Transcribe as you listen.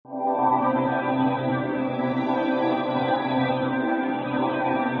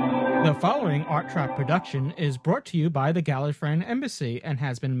The following Art Trap production is brought to you by the Gallifreyan Embassy and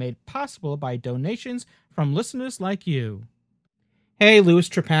has been made possible by donations from listeners like you. Hey, Louis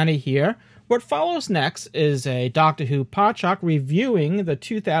Trapani here. What follows next is a Doctor Who Podshock reviewing the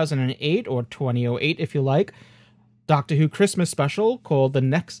 2008, or 2008 if you like, Doctor Who Christmas special called The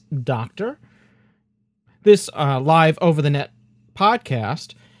Next Doctor. This live over-the-net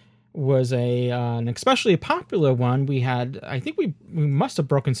podcast was an especially popular one. We had, I think we must have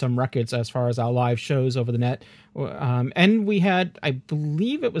broken some records as far as our live shows over the net. And we had, I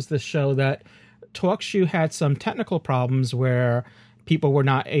believe it was the show that TalkShoe had some technical problems where people were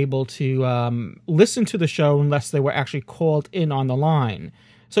not able to listen to the show unless they were actually called in on the line.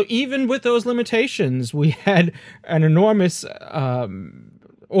 So even with those limitations, we had an enormous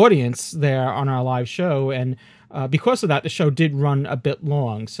audience there on our live show, and because of that, the show did run a bit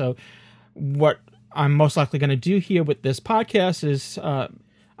long. So what I'm most likely going to do here with this podcast is I'm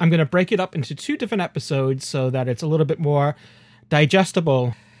going to break it up into 2 different episodes so that it's a little bit more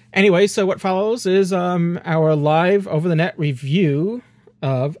digestible. Anyway, so what follows is our live over-the-net review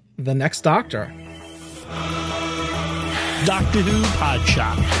of The Next Doctor. Doctor Who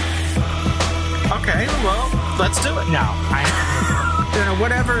Podshock. Okay, well, let's do it. No,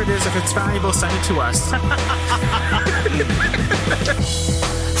 whatever it is, if it's valuable, send it to us.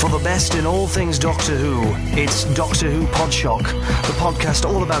 For the best in all things Doctor Who, it's Doctor Who Podshock, the podcast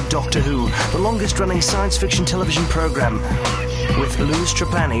all about Doctor Who, the longest-running science fiction television program, with Louis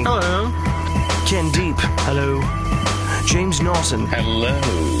Trapani. Hello. Ken Deep. Hello. James Norton. Hello.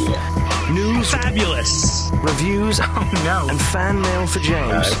 News. fabulous. Reviews. Oh, no. And fan mail for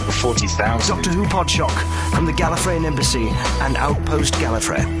James. 40,000. Doctor Who Podshock from the Gallifreyan Embassy and Outpost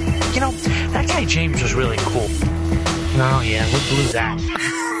Gallifrey. You know, that guy James was really cool. Oh, yeah, we blew that.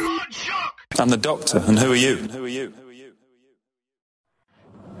 I'm the Doctor, and who are you?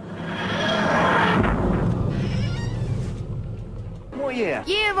 What year?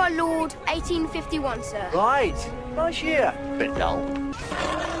 Year of our Lord, 1851, sir. Right. Nice year. Bit dull.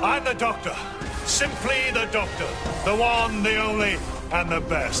 I'm the Doctor. Simply the Doctor. The one, the only, and the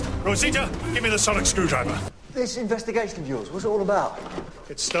best. Rosita, give me the sonic screwdriver. This investigation of yours, what's it all about?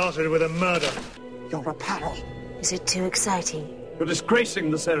 It started with a murder. You're a pal. Is it too exciting? You're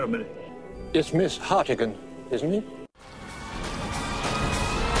disgracing the ceremony. It's Miss Hartigan, isn't it?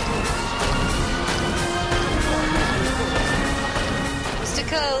 Mr.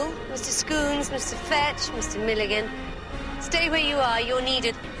 Cole, Mr. Scoons, Mr. Fetch, Mr. Milligan. Stay where you are, you're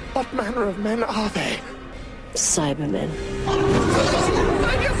needed. What manner of men are they? Cybermen.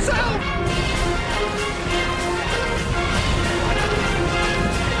 Save yourself!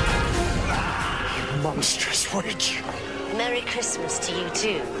 You monstrous witch. Merry Christmas to you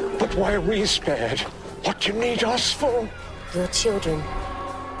too. But why are we spared? What do you need us for? Your children.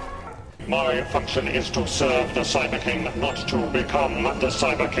 My function is to serve the Cyber King, not to become the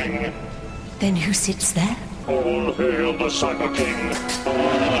Cyber King. Then who sits there? All hail the Cyber King. All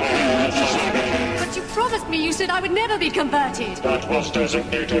hail the Cyber King. But you promised me you said I would never be converted. That was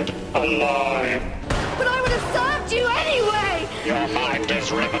designated a lie. But I would have served you anyway! Your mind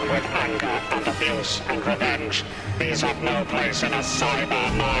is riven with anger and abuse and revenge. These have no place in a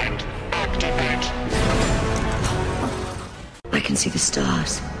cyber mind. Activate. I can see the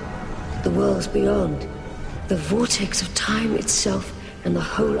stars, the worlds beyond, the vortex of time itself, and the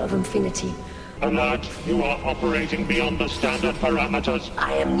whole of infinity. Alert, you are operating beyond the standard parameters.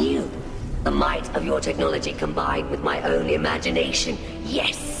 I am new. The might of your technology combined with my own imagination.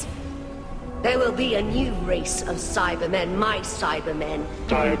 Yes! There will be a new race of Cybermen, my Cybermen.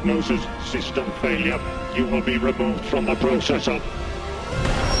 Diagnosis, system failure. You will be removed from the processor.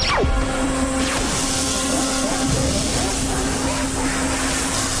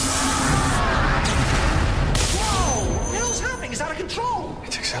 Whoa! The hell's happening? It's out of control.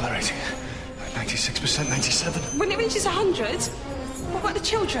 It's accelerating. 96%, 97. When it reaches 100, what about the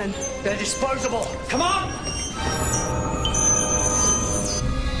children? They're disposable. Come on!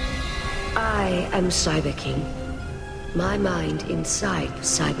 I am Cyber King. My mind inside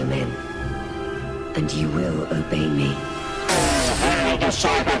Cybermen. And you will obey me. Hail the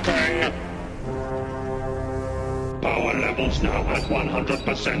Cyber King! Power levels now at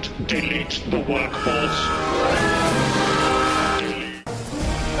 100%. Delete the workforce.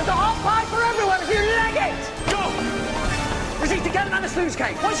 There's a hot pie for everyone if you leg it! Go! Rosita, get another sluice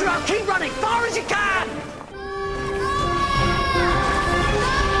cake. Once you're out, keep running, far as you can!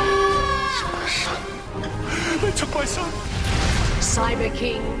 They took my son. Cyber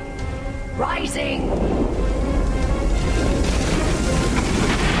King, rising!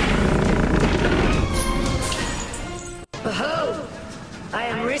 Behold, I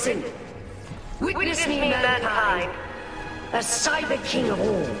am risen. Listen. Witness me, mankind, as Cyber King of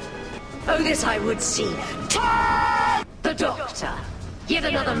all. Oh, this I would see. The Doctor. Yet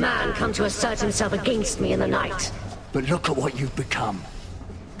another man come to assert himself against me in the night. But look at what you've become.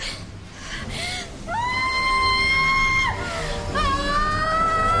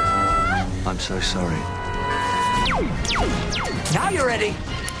 I'm so sorry. Now you're ready.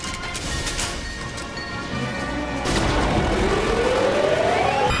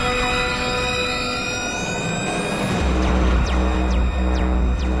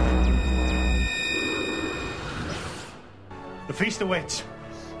 The feast awaits.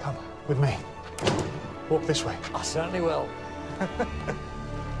 Come with me. Walk this way. I certainly will.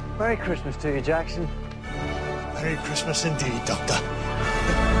 Merry Christmas to you, Jackson. Merry Christmas indeed, Doctor.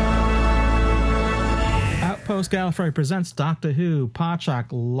 Outpost Gallifrey presents Doctor Who Podshock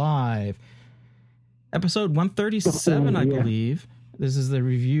Live. Episode 137, I believe. This is the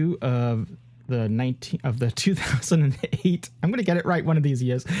review of the 2008. I'm going to get it right one of these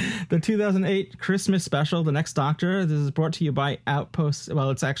years. The 2008 Christmas special, The Next Doctor. This is brought to you by Outpost.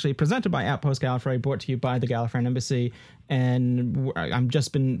 Well, it's actually presented by Outpost Gallifrey, brought to you by the Gallifreyan Embassy. And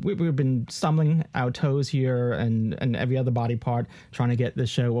we've been stumbling our toes here and every other body part trying to get this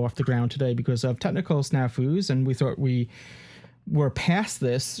show off the ground today because of technical snafus. And we thought we were past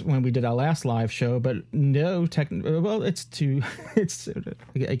this when we did our last live show, but no it's to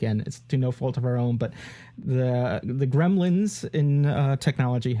no fault of our own, but the gremlins in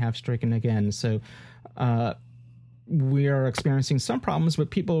technology have stricken again. So we are experiencing some problems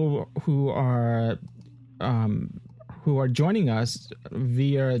with people who are joining us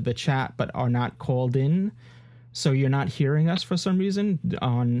via the chat but are not called in. So you're not hearing us for some reason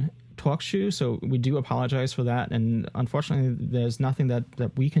on TalkShoe, so we do apologize for that, and unfortunately there's nothing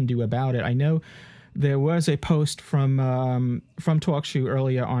that we can do about it. I know there was a post from TalkShoe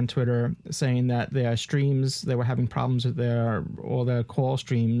earlier on Twitter saying that their streams, they were having problems with all their call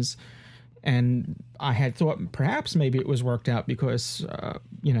streams, and I had thought perhaps maybe it was worked out because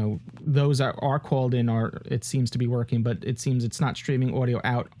those that are called in it seems to be working, but it seems it's not streaming audio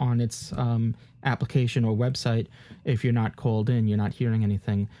out on its application or website. If you're not called in, you're not hearing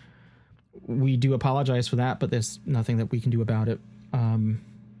anything. We do apologize for that, but there's nothing that we can do about it.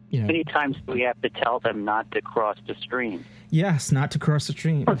 Many times we have to tell them not to cross the stream. Yes, not to cross the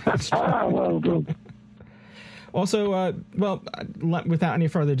stream. Also, without any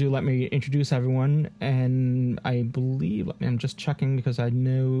further ado, let me introduce everyone. And I believe, I'm just checking because I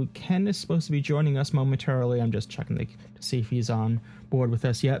know Ken is supposed to be joining us momentarily. I'm just checking to see if he's on board with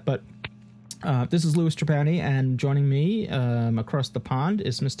us yet. But this is Louis Trapani, and joining me across the pond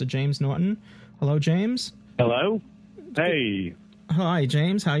is Mr. James Norton. Hello, James. Hello. Hey. Hi,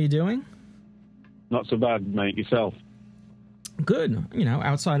 James. How you doing? Not so bad, mate. Yourself? Good.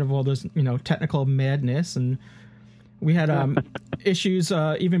 Outside of all this, technical madness, and we had issues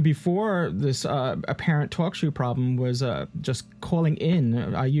even before this apparent TalkShoe problem was just calling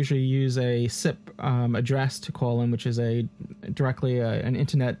in. I usually use a SIP address to call in, which is directly an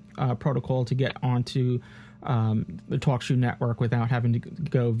internet protocol to get onto the TalkShoe network without having to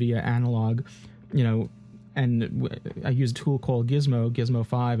go via analog, and I use a tool called Gizmo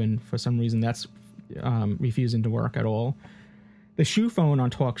 5, and for some reason that's refusing to work at all. The shoe phone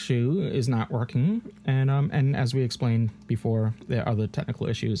on TalkShoe is not working, and as we explained before, there are other technical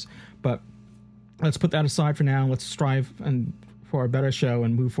issues. But let's put that aside for now. Let's strive for a better show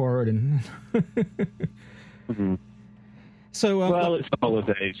and move forward. And mm-hmm. So, it's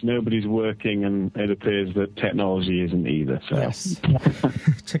holidays. Nobody's working, and it appears that technology isn't either. So. Yes,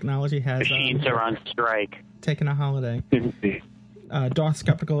 technology has machines are on strike, taking a holiday. Darth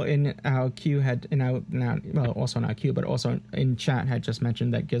Skeptical in our queue also in our queue, but also in chat had just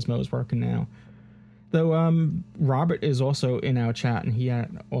mentioned that Gizmo is working now. Though Robert is also in our chat, and he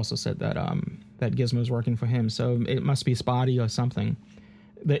had also said that that Gizmo is working for him, so it must be spotty or something.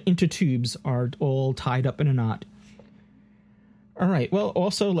 The intertubes are all tied up in a knot. All right. Well,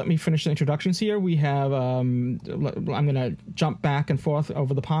 also let me finish the introductions here. We have I'm going to jump back and forth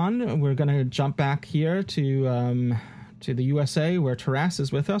over the pond. We're going to jump back here to the USA, where Taras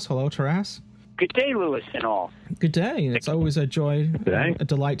is with us. Hello, Taras. Good day, Louis and all. Good day. It's always a joy, a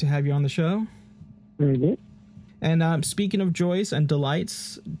delight to have you on the show. Very good. And speaking of joys and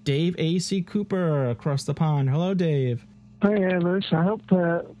delights, Dave A.C. Cooper across the pond. Hello, Dave. Hi, Louis. I hope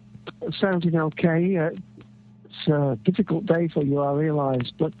sounding okay. It's a difficult day for you, I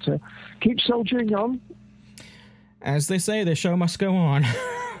realise, but keep soldiering on. As they say, the show must go on.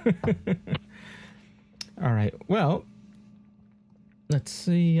 All right. Well, let's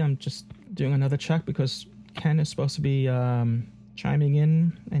see. I'm just doing another check because Ken is supposed to be chiming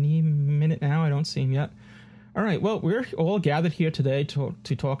in any minute now. I don't see him yet. All right, well, we're all gathered here today to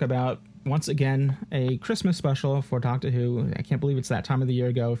talk about, once again, a Christmas special for Doctor Who. I can't believe it's that time of the year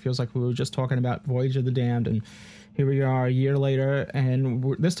ago. It feels like we were just talking about Voyage of the Damned, and here we are a year later, and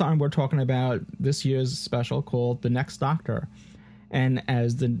this time we're talking about this year's special called The Next Doctor. And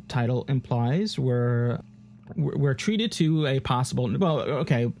as the title implies, we're treated to a possible... Well,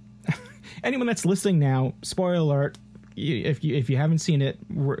 okay, anyone that's listening now, spoiler alert, if you haven't seen it,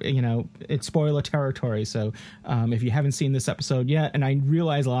 it's spoiler territory. So if you haven't seen this episode yet, and I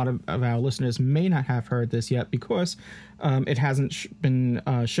realize a lot of our listeners may not have heard this yet because it hasn't been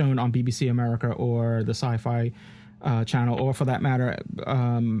shown on BBC America or the Sci-Fi channel, or for that matter,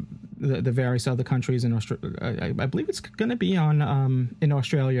 the various other countries in Australia. I believe it's going to be on in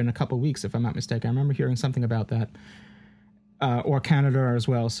Australia in a couple of weeks, if I'm not mistaken. I remember hearing something about that. Or Canada as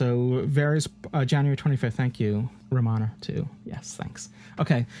well. So varies January 25th. Thank you, Romana, too. Yes, thanks.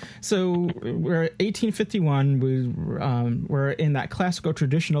 Okay, so we're 1851. We're in that classical,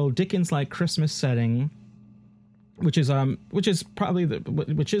 traditional Dickens-like Christmas setting, which is probably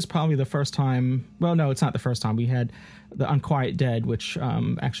the first time. Well, no, it's not the first time. We had The Unquiet Dead, which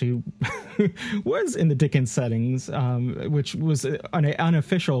actually was in the Dickens settings, which was an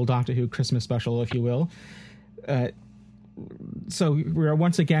unofficial Doctor Who Christmas special, if you will. So we're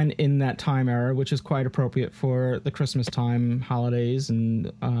once again in that time era, which is quite appropriate for the Christmas time holidays, and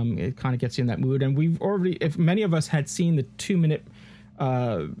it kind of gets you in that mood. And we've already, if many of us had seen the 2-minute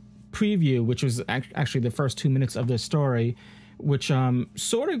preview, which was actually the first 2 minutes of this story, which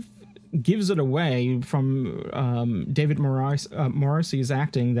sort of gives it away from David Morrissey's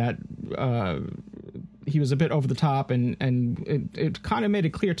acting, that he was a bit over the top, and it kind of made it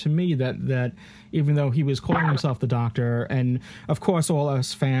clear to me that even though he was calling himself the Doctor, and of course all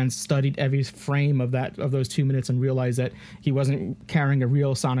us fans studied every frame of those 2 minutes and realized that he wasn't carrying a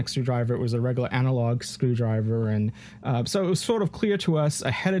real sonic screwdriver, it was a regular analog screwdriver, and so it was sort of clear to us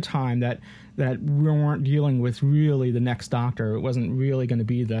ahead of time that we weren't dealing with really the next Doctor. It wasn't really going to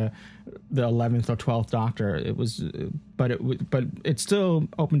be the 11th or 12th Doctor. It was, but it still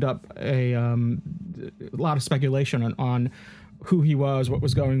opened up a lot of speculation on who he was, what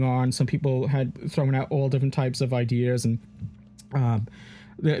was going on. Some people had thrown out all different types of ideas, and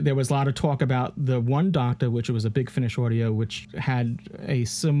there was a lot of talk about the one Doctor, which was a Big Finish audio, which had a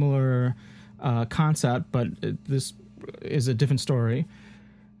similar concept, but this is a different story.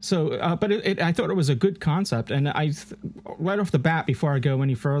 So, but I thought it was a good concept, and right off the bat, before I go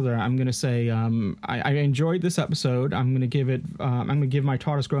any further, I'm going to say I enjoyed this episode. I'm going to give it. I'm going to give my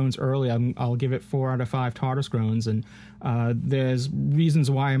TARDIS groans early. I'll give it 4 out of 5 TARDIS groans, and there's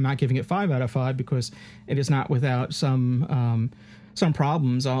reasons why I'm not giving it 5 out of 5, because it is not without some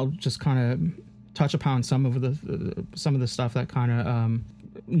problems. I'll just kind of touch upon some of the stuff that kind of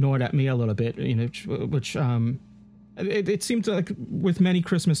gnawed at me a little bit, which. It seems like with many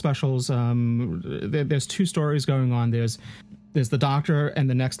Christmas specials, there's 2 stories going on. There's the Doctor and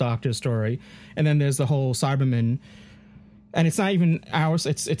the Next Doctor story, and then there's the whole Cyberman. And it's not even ours.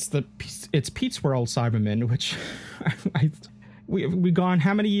 It's Pete's World Cyberman, which we've gone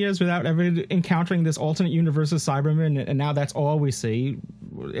how many years without ever encountering this alternate universe's Cyberman, and now that's all we see.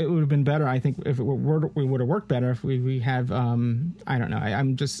 It would have been better, I think, if it would have worked better if we have. I don't know.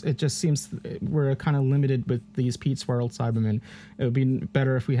 It just seems we're kind of limited with these Pete's World Cybermen. It would be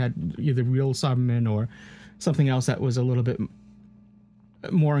better if we had either real Cybermen or something else that was a little bit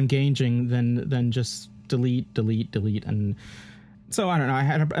more engaging than just delete. And so I don't know. I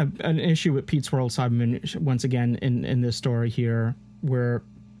had an issue with Pete's World Cybermen once again in this story here, where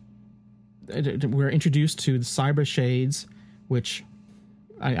we're introduced to the Cyber Shades, which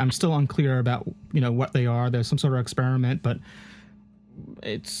I'm still unclear about, what they are. There's some sort of experiment, but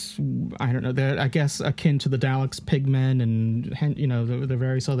it's, I don't know, they're, I guess, akin to the Daleks pigmen and, the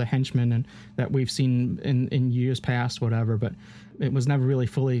various other henchmen and that we've seen in years past, whatever, but it was never really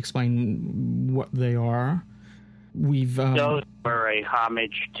fully explained what they are. Those were a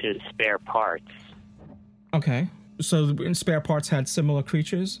homage to Spare Parts. Okay. So Spare Parts had similar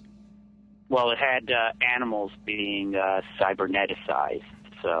creatures? Well, it had animals being cyberneticized,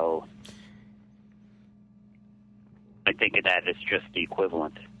 so I think of that as just the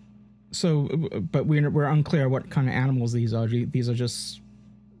equivalent. So, but we're unclear what kind of animals these are. These are just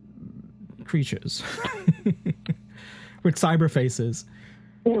creatures with cyber faces.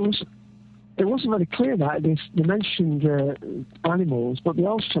 It wasn't very clear that they mentioned animals, but they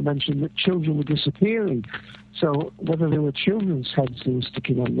also mentioned that children were disappearing. So whether they were children's heads they were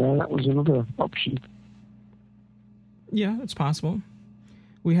sticking on there, that was another option. Yeah, it's possible.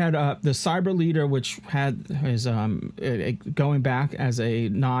 We had the Cyber Leader, which had his going back as a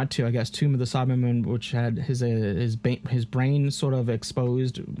nod to, I guess, Tomb of the Cybermen, which had his brain sort of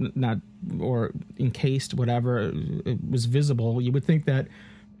exposed, not or encased, whatever. It was visible. You would think that,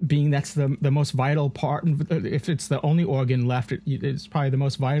 being that's the most vital part, if it's the only organ left, it's probably the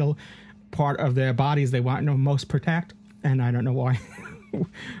most vital part of their bodies they want to most protect. And I don't know why.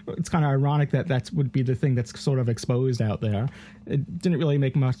 It's kind of ironic that would be the thing that's sort of exposed out there. It didn't really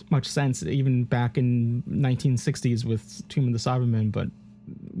make much sense even back in 1960s with Tomb of the Cybermen, but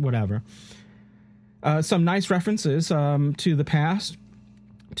whatever. Some nice references to the past,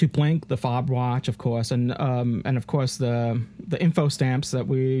 to Blink, the fob watch, of course, and of course the info stamps that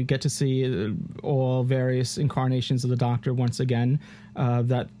we get to see all various incarnations of the Doctor once again,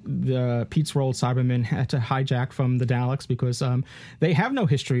 that the Pete's World Cybermen had to hijack from the Daleks because they have no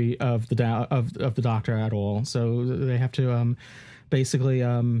history of the of the Doctor at all, so they have to basically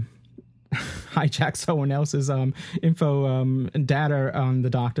hijack someone else's info and data on the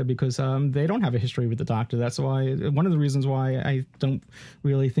Doctor because they don't have a history with the Doctor. That's why one of the reasons why I don't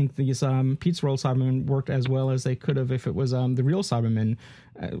really think these Pete's World Cybermen worked as well as they could have if it was the real Cybermen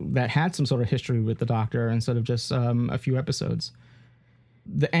that had some sort of history with the Doctor instead of just a few episodes.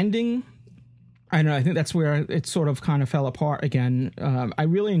 The ending, I don't know, I think that's where it sort of kind of fell apart again. I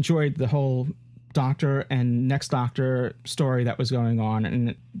really enjoyed the whole Doctor and Next Doctor story that was going on,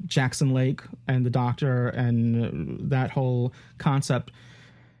 and Jackson Lake and the Doctor and that whole concept.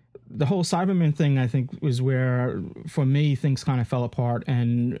 The whole Cyberman thing, I think, was where, for me, things kind of fell apart.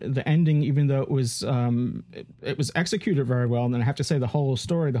 And the ending, even though it was executed very well, and I have to say the whole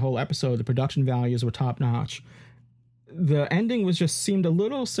story, the whole episode, the production values were top notch. The ending was just seemed a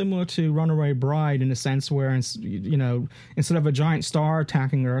little similar to Runaway Bride in a sense where, you know, instead of a giant star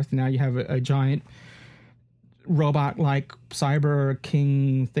attacking Earth, now you have a giant robot-like cyber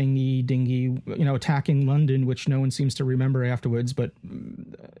king thingy dingy, you know, attacking London, which no one seems to remember afterwards. But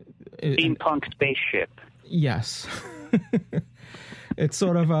steampunk spaceship. Yes. It's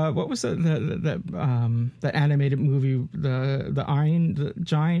sort of what was the animated movie, the Iron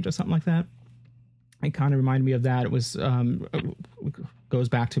Giant or something like that. It kind of reminded me of that. It was goes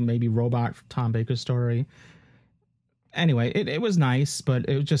back to maybe Robot, Tom Baker's story. Anyway, it was nice, but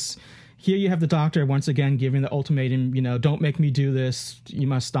it was just, here you have the Doctor once again giving the ultimatum, you know, don't make me do this, you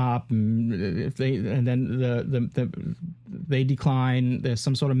must stop. And then they decline. There's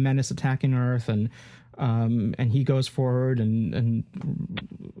some sort of menace attacking Earth, and he goes forward and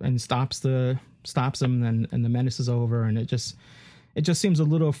stops them, and the menace is over, and it just seems a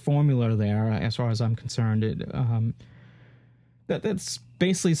little formula there as far as I'm concerned. That's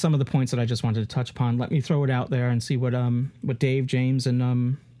basically some of the points that I just wanted to touch upon. Let me throw it out there and see what Dave, James,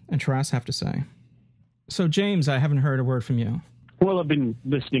 and Taras have to say. So, James, I haven't heard a word from you. Well, I've been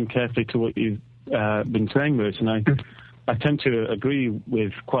listening carefully to what you've been saying, Lewis, and I tend to agree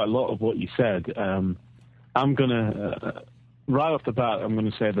with quite a lot of what you said. I'm going to, right off the bat, I'm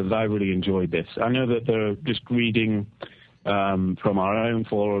going to say that I really enjoyed this. I know that they're just reading from our own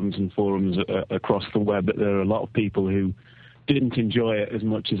forums and forums across the web that there are a lot of people who didn't enjoy it as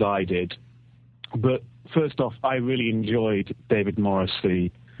much as I did. But first off, I really enjoyed David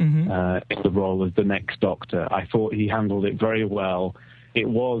Morrissey in the role as the Next Doctor. I thought he handled it very well. It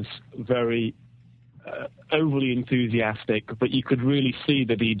was very overly enthusiastic, but you could really see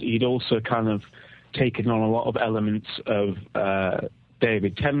that he'd also kind of taken on a lot of elements of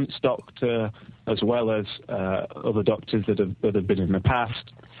David Tennant's Doctor, as well as other Doctors that have been in the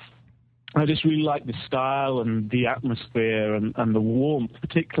past. I just really like the style and the atmosphere and the warmth,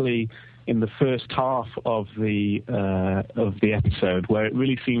 particularly in the first half of the episode, where it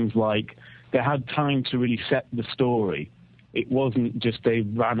really seems like they had time to really set the story. It wasn't just they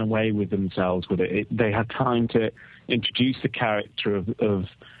ran away with themselves with it. They had time to introduce the character of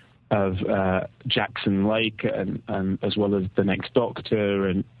Jackson Lake and as well as the Next Doctor,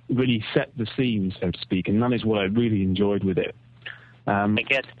 and really set the scene, so to speak. And that is what I really enjoyed with it. I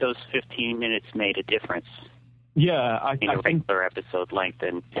guess those 15 minutes made a difference. Yeah, I think regular episode length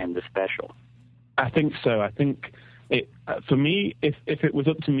and the special. I think so. I think it for me, if it was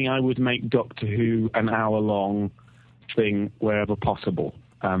up to me, I would make Doctor Who an hour-long thing wherever possible,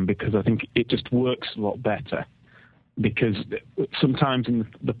 because I think it just works a lot better. Because sometimes in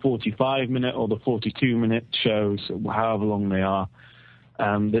the 45-minute or the 42-minute shows, however long they are,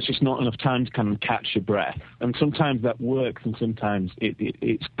 there's just not enough time to kind of catch your breath. And sometimes that works, and sometimes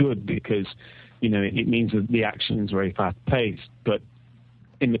it's good because, you know, it means that the action is very fast-paced. But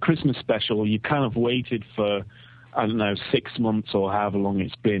in the Christmas special, you kind of waited for I don't know, 6 months or however long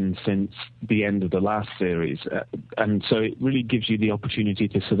it's been since the end of the last series. And so it really gives you the opportunity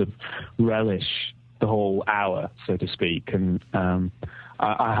to sort of relish the whole hour, so to speak. And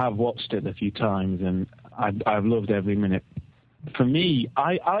I have watched it a few times, and I've loved every minute. For me,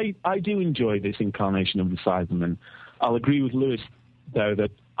 I do enjoy this incarnation of the Cybermen. I'll agree with Lewis, though,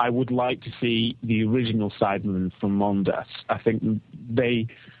 that I would like to see the original Cybermen from Mondas. I think they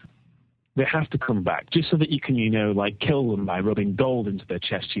have to come back, just so that you can, like, kill them by rubbing gold into their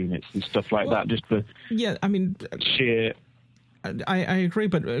chest units and stuff like that, just for sheer... I agree,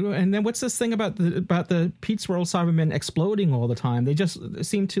 but and then what's this thing about the Pete's World Cybermen exploding all the time? They just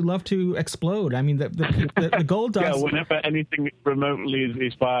seem to love to explode. I mean, the gold does. Yeah, whenever anything remotely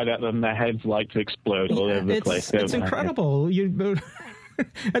is fired at them, their heads like to explode all over the place. It's incredible.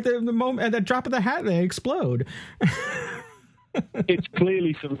 At the drop of the hat, they explode. It's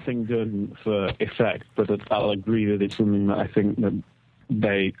clearly something done for effect, but I'll agree that it's something that I think that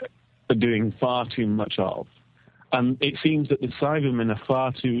they are doing far too much of. And it seems that the Cybermen are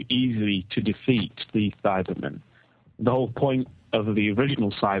far too easy to defeat, the Cybermen. The whole point of the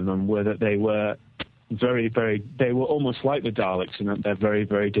original Cybermen were that they were they were almost like the Daleks in that they're very,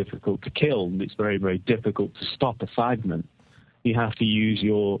 very difficult to kill. And it's very, very difficult to stop a Cyberman. You have to use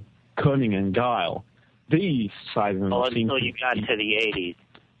your cunning and guile. These Cybermen until you got to the 80s,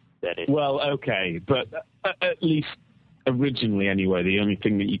 that is. Well, okay, but at least originally anyway, the only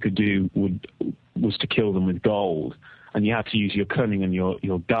thing that you could do was to kill them with gold, and you had to use your cunning and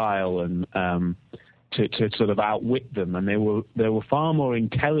your guile and to sort of outwit them. And they were far more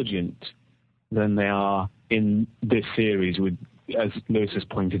intelligent than they are in this series, with, as Lewis has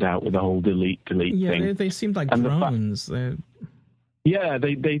pointed out, with the whole delete thing. Yeah, they seemed like drones. They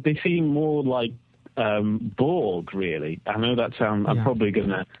seem more like Borg, really. I know that sounds. I'm probably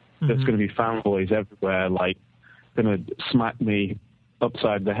gonna. There's going to be fanboys everywhere, like, going to smack me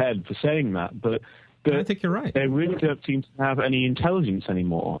upside the head for saying that, but I think you're right. They really don't seem to have any intelligence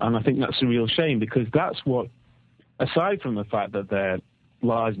anymore, and I think that's a real shame, because that's what, aside from the fact that they're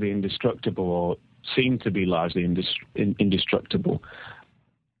largely indestructible, or seem to be largely indestructible,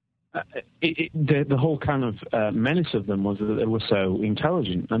 the whole kind of menace of them was that they were so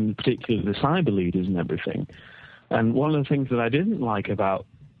intelligent, and particularly the cyber leaders and everything. And one of the things that I didn't like about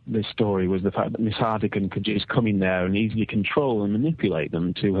this story was the fact that Miss Hartigan could just come in there and easily control and manipulate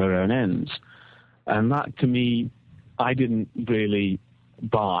them to her own ends. And that, to me, I didn't really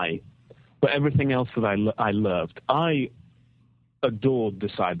buy. But everything else that I loved. I adored the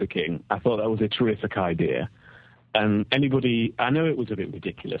Cyber King. I thought that was a terrific idea. And I know it was a bit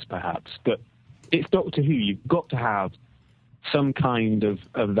ridiculous, perhaps, but it's Doctor Who. You've got to have some kind of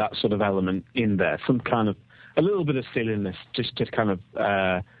that sort of element in there, some kind of, a little bit of silliness, just to kind of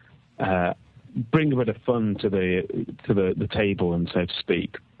bring a bit of fun to the table, and so to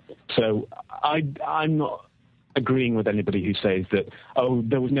speak. So I'm not agreeing with anybody who says that,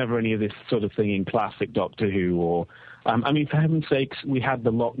 there was never any of this sort of thing in classic Doctor Who, or I mean, for heaven's sakes, we had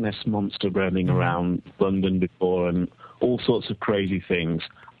the Loch Ness Monster roaming around London before, and all sorts of crazy things.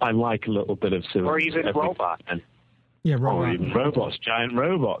 I like a little bit of silliness. Or even robots. Yeah, or even robots, giant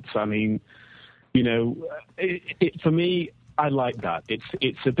robots. I mean, for me, I like that.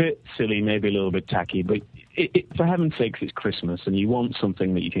 It's a bit silly, maybe a little bit tacky, but for heaven's sakes, it's Christmas, and you want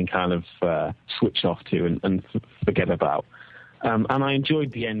something that you can kind of switch off to and forget about. And I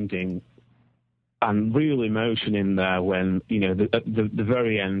enjoyed the ending, and real emotion in there when, at the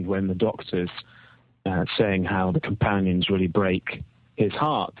very end, when the Doctor's saying how the companions really break his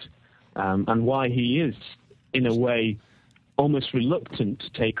heart, and why he is, in a way, almost reluctant to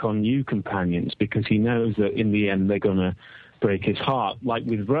take on new companions, because he knows that in the end they're going to break his heart. Like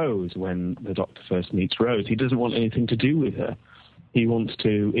with Rose, when the Doctor first meets Rose, he doesn't want anything to do with her. He wants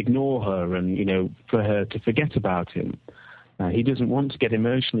to ignore her and, for her to forget about him. He doesn't want to get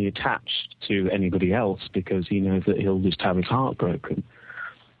emotionally attached to anybody else, because he knows that he'll just have his heart broken.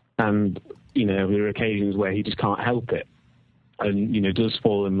 And, there are occasions where he just can't help it, and, does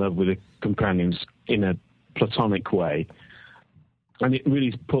fall in love with the companions in a platonic way. And it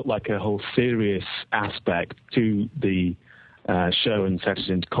really put like a whole serious aspect to the show and set it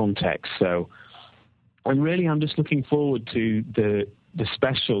into context. So, and really, I'm just looking forward to the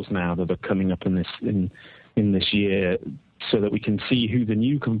specials now that are coming up in this year, so that we can see who the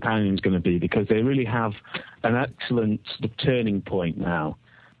new companion is going to be, because they really have an excellent sort of turning point now.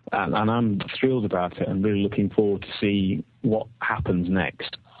 And I'm thrilled about it, and really looking forward to see what happens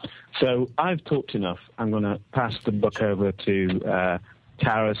next. So I've talked enough. I'm going to pass the book over to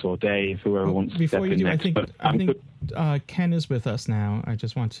Taras or Dave, whoever wants to step in next. I think Ken is with us now. I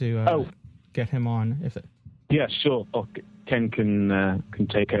just want to get him on. Yeah, sure. Ken can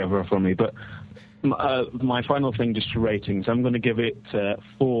take over from me. But my final thing, just for ratings, I'm going to give it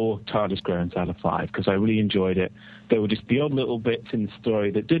 4 TARDIS groans out of 5 because I really enjoyed it. There were just the odd little bits in the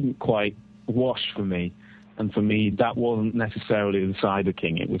story that didn't quite wash for me. And for me, that wasn't necessarily the Cyber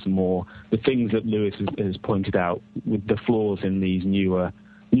King. It was more the things that Lewis has pointed out with the flaws in these newer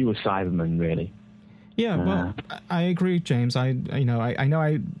Cybermen, really. Yeah, well, I agree, James. I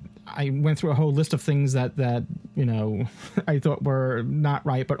went through a whole list of things that I thought were not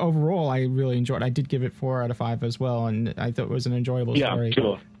right, but overall, I really enjoyed it. I did give it 4 out of 5 as well, and I thought it was an enjoyable story. Yeah,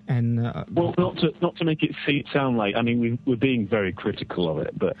 sure. And well, not to make it sound like, I mean, we're being very critical of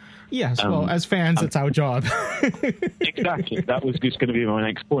it, but yes, well, as fans, it's our job. Exactly. That was just going to be my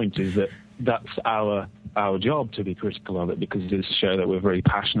next point: is that's our job to be critical of it because it's a show that we're very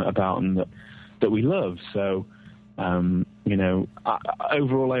passionate about and that we love. So,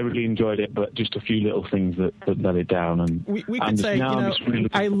 overall, I really enjoyed it, but just a few little things that let it down. And we could say,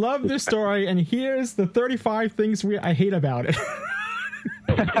 I love this story, and here's the 35 things I hate about it.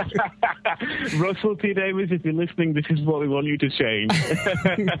 Russell T. Davies, if you're listening, this is what we want you to change.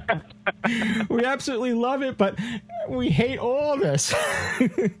 We absolutely love it, but we hate all this.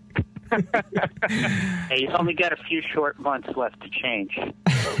 Hey, you've only got a few short months left to change.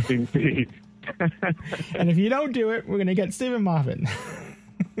 Indeed. And if you don't do it, we're going to get Stephen Moffat.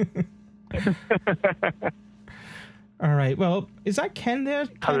 All right. Well, is that Ken there?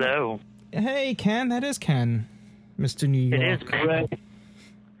 Ken? Hello. Hey, Ken. That is Ken. Mr. New York. It is correct.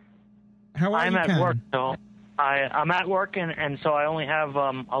 How are you, Ken? I'm at work, so I'm at work, and so I only have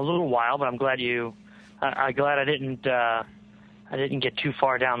a little while. But I'm glad I didn't get too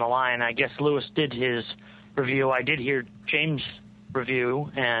far down the line. I guess Lewis did his review. I did hear James'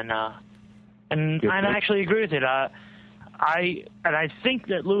 review, and I actually agree with it. I think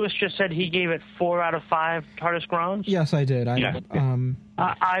that Lewis just said he gave it 4 out of 5 TARDIS groans. Yes, I did.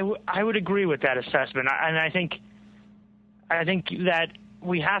 I would agree with that assessment, and I think that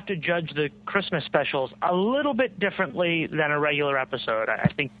we have to judge the Christmas specials a little bit differently than a regular episode. I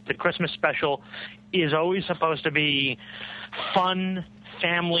think the Christmas special is always supposed to be fun,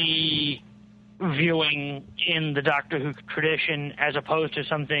 family viewing in the Doctor Who tradition, as opposed to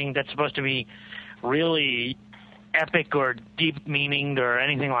something that's supposed to be really epic or deep-meaninged or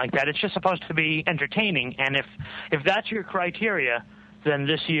anything like that. It's just supposed to be entertaining, and if that's your criteria, then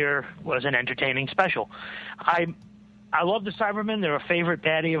this year was an entertaining special. I love the Cybermen. They're a favorite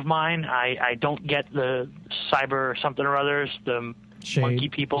baddie of mine. I don't get the Cyber something or others, the Shade. monkey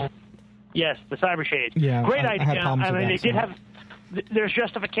people. Yes, the Cyber Shade. Yeah, great idea. I mean, they did have. There's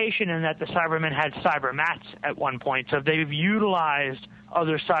justification in that the Cybermen had cyber mats at one point, so they've utilized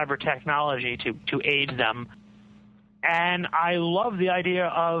other cyber technology to aid them. And I love the idea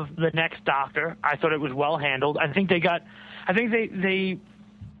of the next Doctor. I thought it was well handled. I think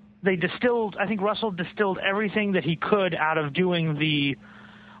Russell distilled everything that he could out of doing the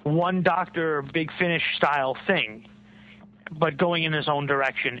one Doctor Big Finish style thing, but going in his own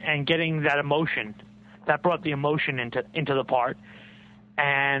direction and getting that emotion. That brought the emotion into the part.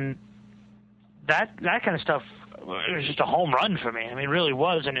 And that kind of stuff was just a home run for me. I mean, it really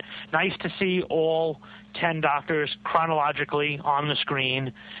was. And nice to see all 10 Doctors chronologically on the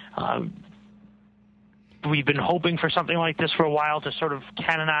screen. We've been hoping for something like this for a while to sort of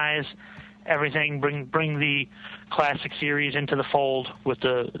canonize everything, bring the classic series into the fold with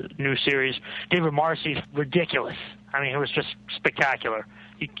the new series. David Morrissey's ridiculous. I mean, it was just spectacular.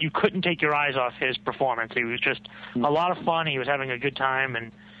 You couldn't take your eyes off his performance. He was just a lot of fun. He was having a good time.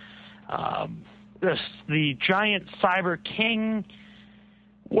 And the giant Cyber King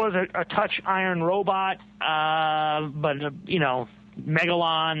was a touch iron robot, but,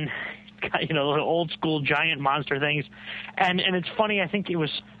 Megalon, old school giant monster things. And it's funny, I think it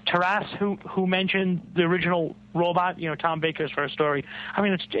was Taras who mentioned the original robot, Tom Baker's first story. I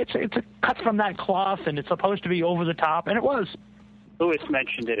mean, it's a cut from that cloth, and it's supposed to be over the top, and it was. Lewis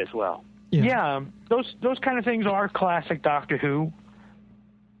mentioned it as well. Yeah, those kind of things are classic Doctor Who.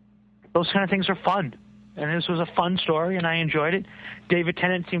 Those kind of things are fun. And this was a fun story, and I enjoyed it. David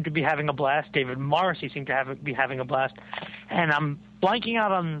Tennant seemed to be having a blast. David Morrissey seemed to be having a blast. And I'm blanking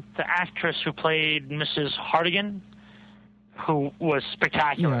out on the actress who played Mrs. Hartigan, who was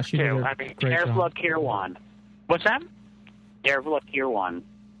spectacular, yeah, she too. Did I mean, Dervla Kirwan. What's that? Dervla Kirwan.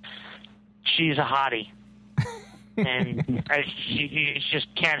 She's a hottie. And you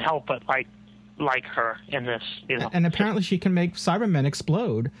just can't help but like her in this. And apparently she can make Cybermen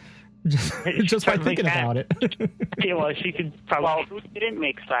explode. Just by thinking about it. Yeah, well, she could probably. Well, who didn't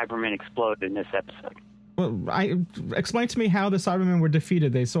make Cybermen explode in this episode? Well, explain to me how the Cybermen were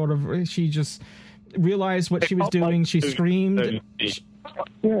defeated. They sort of, she just realized what she was doing. She screamed. Yeah,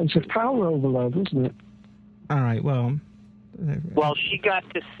 it's a power overload, isn't it? All right, well... Well, she got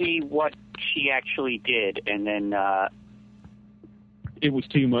to see what she actually did, and then... It was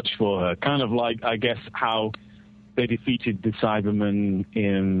too much for her. Kind of like, I guess, how they defeated the Cybermen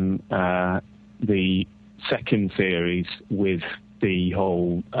in the second series with the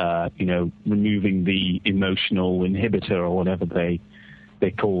whole, removing the emotional inhibitor or whatever they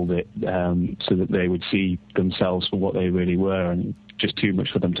called it, so that they would see themselves for what they really were, and just too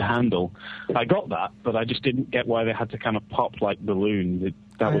much for them to handle. I got that, but I just didn't get why they had to kind of pop like balloons.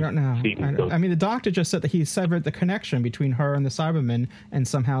 I don't know. I mean, the doctor just said that he severed the connection between her and the Cybermen, and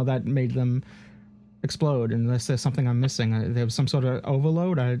somehow that made them explode. Unless there's something I'm missing. There was some sort of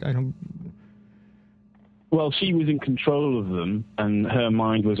overload. I don't... Well, she was in control of them, and her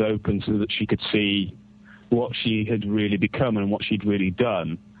mind was open so that she could see what she had really become and what she'd really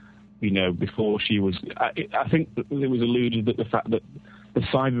done. Before she was... I think it was alluded that the fact that the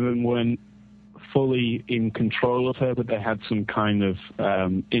Cybermen weren't fully in control of her, but they had some kind of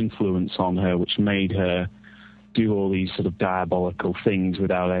influence on her, which made her do all these sort of diabolical things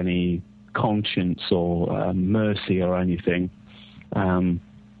without any conscience or mercy or anything. And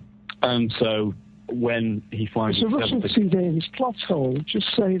so when he finds... It's a Russell T. Davies plot hole.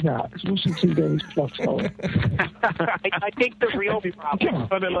 Just say that. It's Russell T. Davies plot hole. I think the real problem...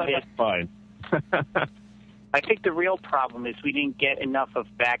 That's fine. I think the real problem is we didn't get enough of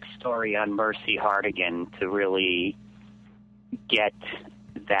backstory on Mercy Hartigan to really get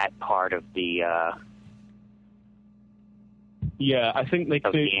that part of the... Yeah, I think they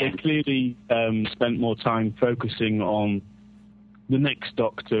clearly spent more time focusing on the next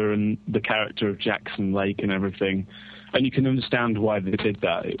Doctor and the character of Jackson Lake and everything. And you can understand why they did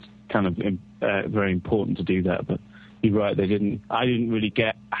that. It's kind of very important to do that, but you're right, I didn't really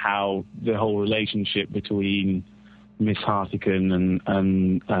get how the whole relationship between Miss Hartigan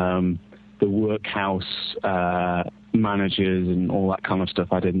and the workhouse managers and all that kind of stuff.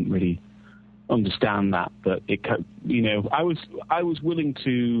 I didn't really understand that, but I was willing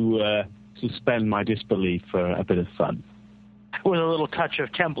to suspend my disbelief for a bit of fun. With a little touch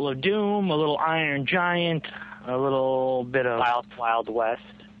of Temple of Doom, a little Iron Giant, a little bit of Wild West.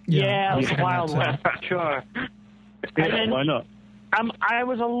 Yeah, Wild West, sure. Yeah, why not? I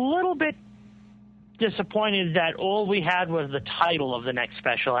was a little bit disappointed that all we had was the title of the next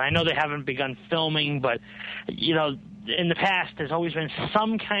special. I know they haven't begun filming, but, in the past there's always been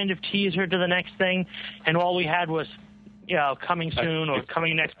some kind of teaser to the next thing, and all we had was, coming soon or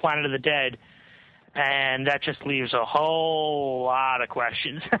coming next Planet of the Dead, and that just leaves a whole lot of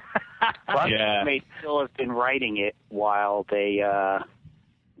questions. Plus, they may still have been writing it while they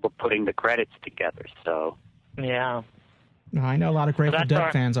were putting the credits together, so... Yeah. No, I know a lot of Grateful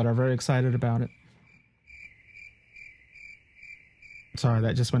Dead fans that are very excited about it. Sorry,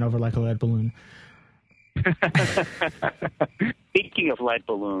 that just went over like a lead balloon. Speaking of lead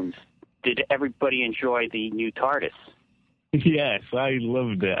balloons, did everybody enjoy the new TARDIS? Yes, I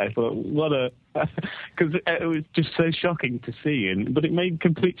loved it. I thought, because it was just so shocking to see, but it made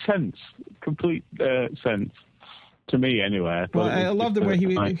complete sense. Sense. To me, anyway. I love the way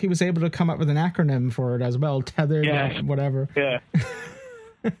he was able to come up with an acronym for it as well, tethered, whatever. Yeah.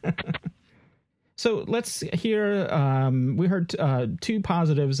 So let's hear. We heard two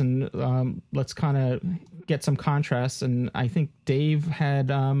positives, and let's kind of get some contrasts. And I think Dave had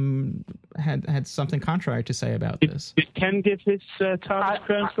something contrary to say about this. Did Ken give his TARDIS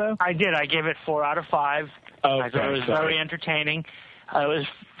credits though? I did. I gave it 4 out of 5. I thought it was very entertaining. It was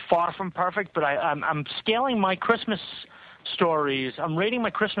far from perfect, but I'm scaling my Christmas stories. I'm rating my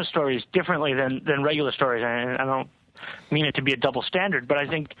Christmas stories differently than regular stories. I don't mean it to be a double standard, but I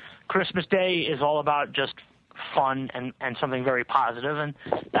think Christmas Day is all about just fun and something very positive, and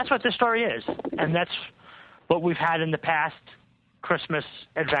that's what this story is. And that's what we've had in the past Christmas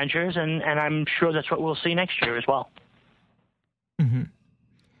adventures, and I'm sure that's what we'll see next year as well. Mm-hmm.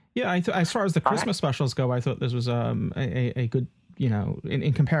 Yeah, as far as the Christmas specials go, I thought this was a good,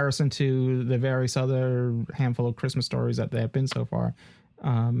 in comparison to the various other handful of Christmas stories that there have been so far.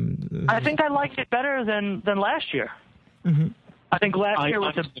 I think I liked it better than last year. Mm-hmm. I think last year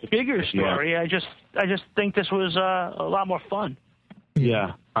was a bigger story. Yeah. I just think this was a lot more fun.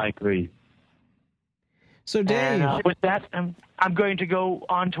 Yeah, I agree. So Dave, and, with that, I'm going to go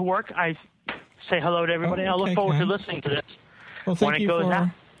on to work. I say hello to everybody. I look forward to listening to this. Well, thank you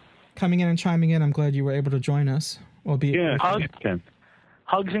for coming in and chiming in. I'm glad you were able to join us. Hugs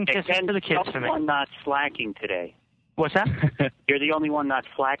and kisses to the kids for me. You're the one not slacking today. What's that? You're the only one not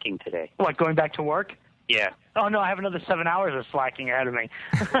slacking today. What, going back to work? Yeah. Oh, no, I have another 7 hours of slacking ahead of me.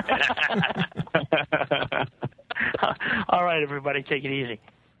 All right, everybody, take it easy.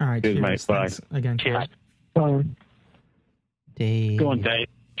 All right, cheers, mate. Bye. Thanks again. Cheers. Bye. Dave. Go on, Dave.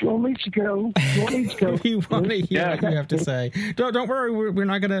 Do you want me to go? Do you want me to go? We want to hear what you have to say. Don't worry, we're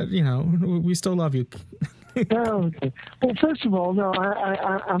not going to, we still love you. Oh, okay. Well, first of all, no,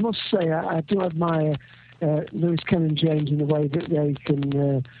 I must say I do admire Lewis, Ken, and James in the way that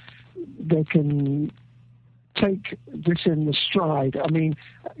they can take this in the stride. I mean,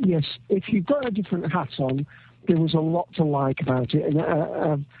 yes, if you've got a different hat on, there was a lot to like about it, and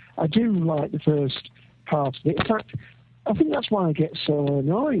I do like the first part of it. In fact, I think that's why I get so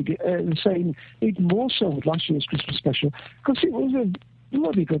annoyed, saying even more so with last year's Christmas special, because it was a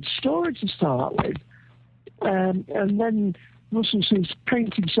bloody good story to start with. And then Russell seems to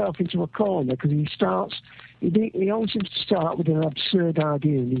paint himself into a corner because he always seems to start with an absurd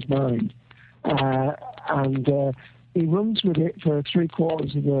idea in his mind. And he runs with it for 3/4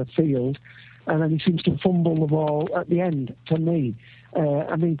 of the field, and then he seems to fumble the ball at the end, to me.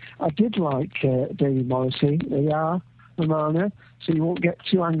 I mean, I did like David Morrissey. They are Romana, so you won't get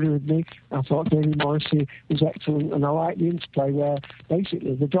too angry with me. I thought David Morrissey was excellent, and I liked the interplay where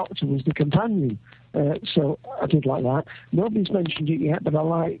basically the Doctor was the companion. So I did like that. Nobody's mentioned it yet, but I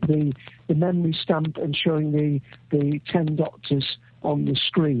like the memory stamp and showing the 10 Doctors on the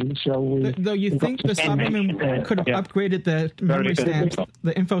screen. So though you think the Cybermen could have upgraded the memory stamps,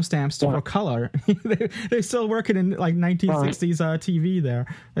 the info stamps for color. They're still working in like 1960s TV there.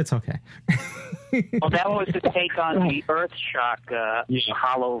 It's okay. Well, that was the take on the Earthshock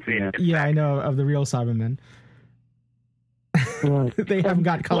hollow vid. Yeah, I know, of the real Cybermen. Right. They haven't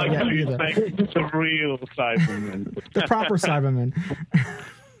got color yet either. It's a real Cyberman. The proper Cyberman.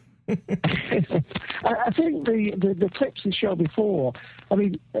 I think the clips they showed before, I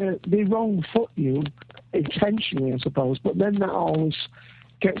mean, they wrong foot you intentionally, I suppose, but then that always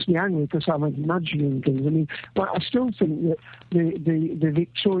gets me angry because I'm imagining things. I mean, but I still think that the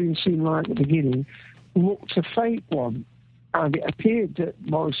Victorian scene right at the beginning looked a fake one. And it appeared that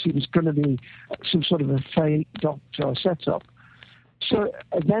Morrissey was going to be some sort of a fake Doctor setup. So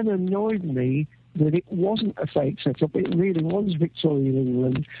it then annoyed me that it wasn't a fake setup. It really was Victorian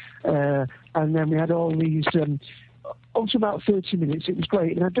England. And then we had all these, up to about 30 minutes, it was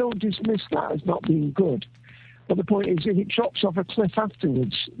great. And I don't dismiss that as not being good. But the point is, if it drops off a cliff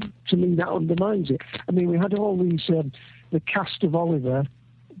afterwards, to me that undermines it. I mean, we had all these, the cast of Oliver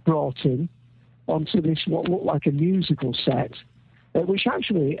brought in onto this what looked like a musical set, which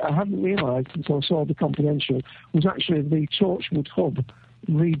actually I hadn't realised until I saw The Confidential was actually the Torchwood Hub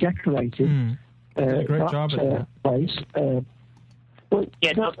redecorated. A great job at that place.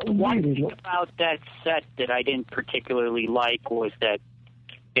 One thing about that set that I didn't particularly like was that,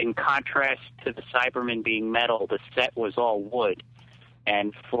 in contrast to the Cybermen being metal, the set was all wood.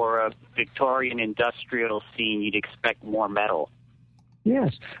 And for a Victorian industrial scene, you'd expect more metal.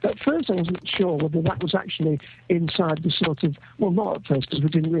 Yes. At first I wasn't sure whether that was actually inside the sort of, well, not at first because we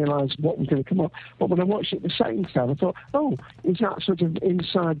didn't realise what was going to come up, but when I watched it the second time I thought, oh, is that sort of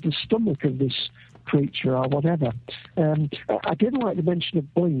inside the stomach of this creature or whatever? I did like the mention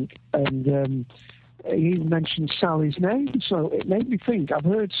of Blink, and he mentioned Sally's name, so it made me think, I've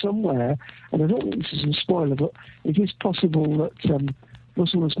heard somewhere, and I don't think this is a spoiler, but it is possible that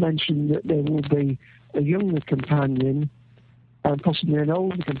Russell has mentioned that there will be a younger companion and possibly an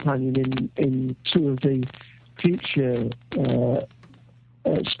older companion in two of the future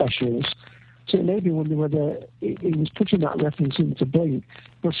specials. So it made me wonder whether he was putting that reference into Blink,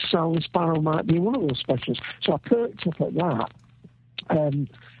 but Sally Sparrow might be one of those specials. So I perked up at that.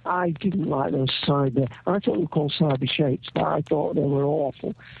 I didn't like those cyber. I thought they were called cyber shapes, but I thought they were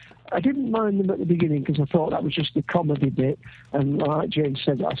awful. I didn't mind them at the beginning because I thought that was just the comedy bit. And like James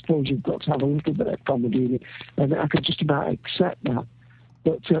said, I suppose you've got to have a little bit of comedy in it. And I could just about accept that.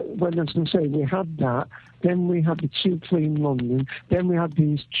 But when, as I say, we had that, then we had the Too Clean London, then we had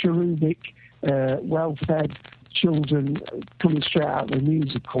these cherubic, well-fed children coming straight out of the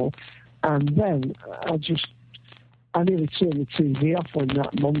musical. And then I nearly turned the TV off when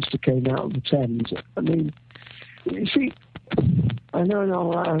that monster came out of the Thames. I mean, you see, I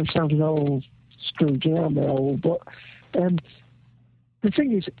know I'm sounding old, Scrooge, and I'm old, but the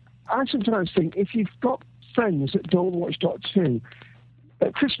thing is, I sometimes think if you've got friends that don't watch Doctor Who,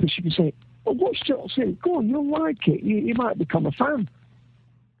 at Christmas you can say, well, watch Doctor Who, go on, you'll like it, you might become a fan.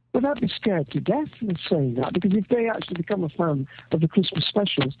 But I'd be scared to death of saying that, because if they actually become a fan of the Christmas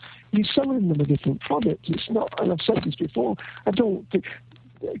specials, you're selling them a different product. It's not, and I've said this before, I don't think,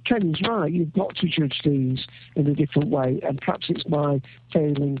 Kenny's right. You've got to judge these in a different way, and perhaps it's my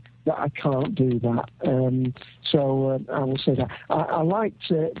failing that I can't do that. So I will say that. I liked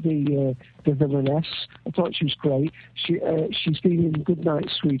the villainess. I thought she was great. She's been in Good Night,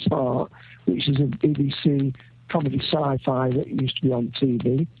 Sweetheart, which is a BBC comedy sci-fi that used to be on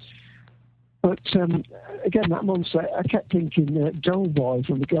TV. But again, that monster, I kept thinking Doughboy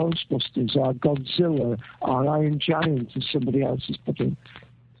from the Ghostbusters, or Godzilla, or Iron Giant, as somebody else has put in.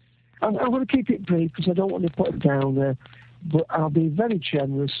 I want to keep it brief because I don't want to put it down there, but I'll be very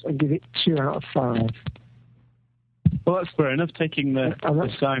generous and give it 2 out of 5. Well, that's fair enough, taking the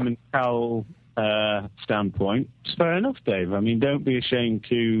Simon Cowell standpoint. It's fair enough, Dave. I mean, don't be ashamed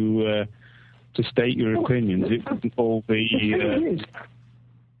to state your opinions. It wouldn't all be...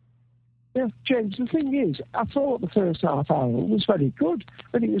 Yeah, James, the thing is, I thought the first half hour was very good,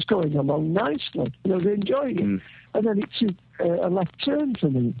 and it was going along nicely, I was enjoying it. And then it took a left turn for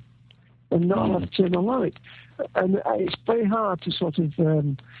me, and not a left turn I like. And it's very hard to sort of...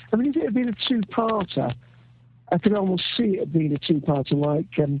 I mean, if it had been a two-parter, I could almost see it being a two-parter like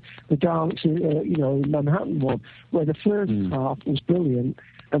the Daleks, in Manhattan one, where the first half was brilliant,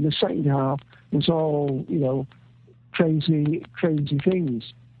 and the second half was all, crazy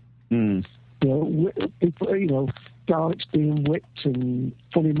things. People, Daleks being whipped and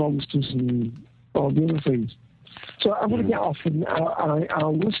funny monsters and all the other things. So I'm going to get off and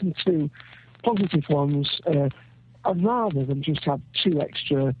I'll listen to positive ones. I'd rather than just have 2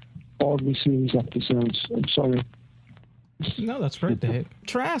 extra ordinary series episodes. I'm sorry. No, that's great, Dave.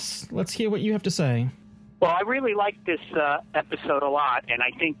 Trass, let's hear what you have to say. Well, I really like this episode a lot, and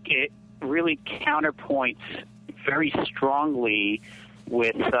I think it really counterpoints very strongly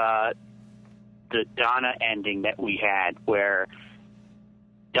with the Donna ending that we had, where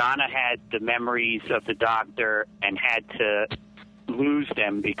Donna had the memories of the Doctor and had to lose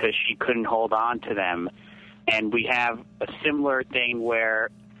them because she couldn't hold on to them. And we have a similar thing where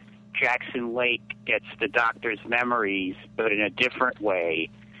Jackson Lake gets the Doctor's memories, but in a different way,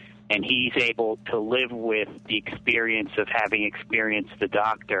 and he's able to live with the experience of having experienced the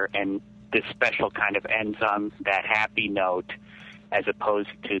Doctor, and this special kind of ends on that happy note as opposed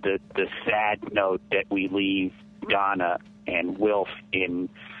to the sad note that we leave Donna and Wilf in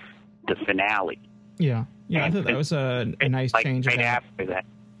the finale. Yeah, I thought that was a nice change. Right after that.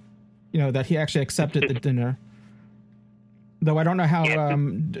 That he actually accepted the dinner. Though I don't know how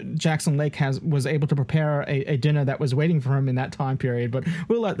Jackson Lake was able to prepare a dinner that was waiting for him in that time period, but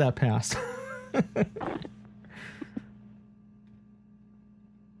we'll let that pass.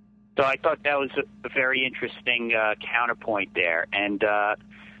 So I thought that was a very interesting counterpoint there, and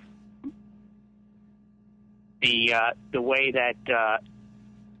the way that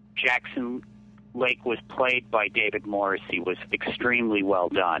Jackson Lake was played by David Morrissey was extremely well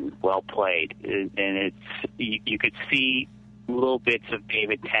done, well played, and you could see little bits of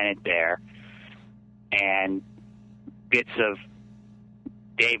David Tennant there, and bits of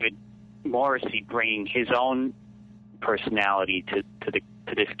David Morrissey bringing his own personality to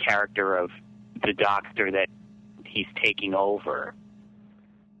this character of the Doctor that he's taking over,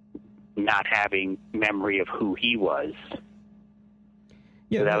 not having memory of who he was.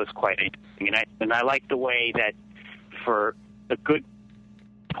 Yeah, so that was quite interesting, and I like the way that for a good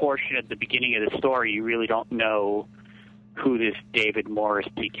portion at the beginning of the story, you really don't know who this David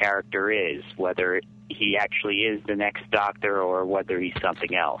Morrissey character is, whether he actually is the next Doctor or whether he's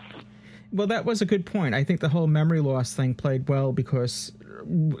something else. Well, that was a good point. I think the whole memory loss thing played well because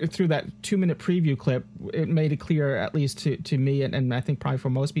through that 2-minute preview clip, it made it clear, at least to me, and I think probably for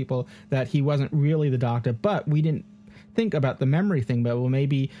most people, that he wasn't really the Doctor, but we didn't think about the memory thing, but well,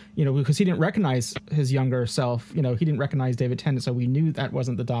 maybe, because he didn't recognize his younger self, he didn't recognize David Tennant, so we knew that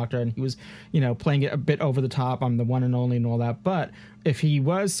wasn't the Doctor, and he was, playing it a bit over the top, I'm the one and only and all that. But if he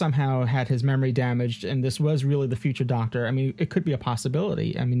was somehow had his memory damaged and this was really the future Doctor, I mean, it could be a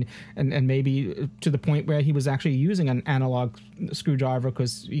possibility. I mean, and maybe to the point where he was actually using an analog screwdriver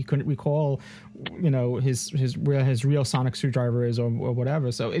because he couldn't recall, his real sonic screwdriver is or whatever.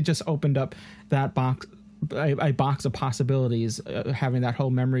 So it just opened up that box, a box of possibilities, having that whole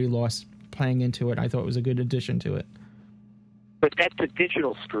memory loss playing into it. I thought it was a good addition to it. But that's a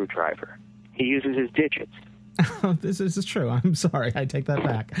digital screwdriver. He uses his digits. Oh, this is true. I'm sorry. I take that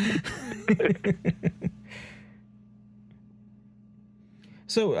back.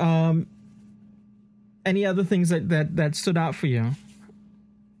 So, any other things that stood out for you?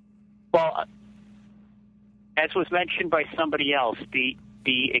 Well, as was mentioned by somebody else, the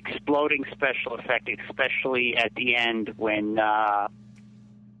exploding special effect, especially at the end when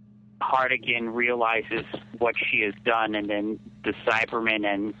Hartigan realizes what she has done and then the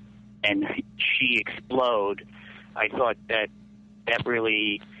Cybermen and she explode, I thought that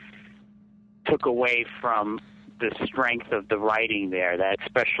really took away from the strength of the writing there. That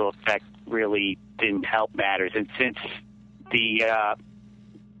special effect really didn't help matters. And since the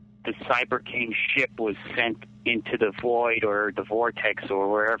Cyber King ship was sent into the void or the vortex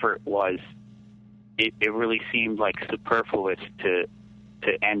or wherever it was, it really seemed like superfluous to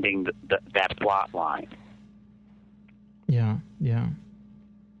ending that plot line. Yeah.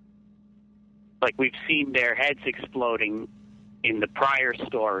 Like, we've seen their heads exploding in the prior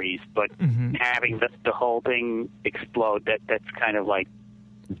stories, but having the whole thing explode, that's kind of like,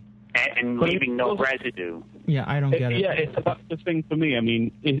 and leaving no residue. Yeah, I don't get it. Yeah, that's the thing for me. I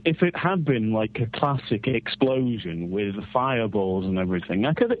mean, if it had been like a classic explosion with fireballs and everything,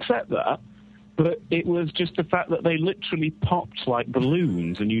 I could accept that. But it was just the fact that they literally popped like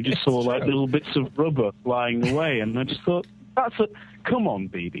balloons, and you just saw like little bits of rubber flying away, and I just thought, come on,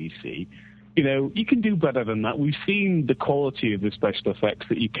 BBC. You know, you can do better than that. We've seen the quality of the special effects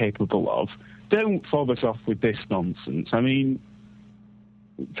that you're capable of. Don't fob us off with this nonsense. I mean,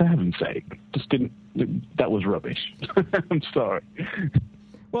 for heaven's sake, that was rubbish. I'm sorry.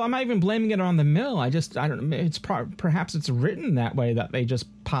 Well, I'm not even blaming it on the mill. I don't know. It's perhaps it's written that way, that they just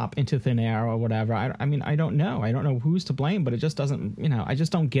pop into thin air or whatever. I mean, I don't know. I don't know who's to blame, but it just doesn't, I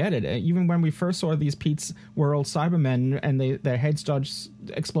just don't get it. Even when we first saw these Pete's World Cybermen and their heads just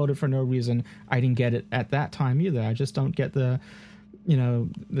exploded for no reason, I didn't get it at that time either. I just don't get the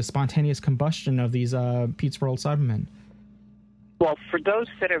spontaneous combustion of these Pete's World Cybermen. Well, for those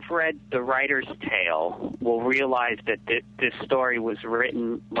that have read The Writer's Tale, will realize that this story was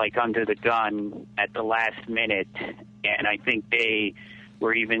written like under the gun at the last minute, and I think they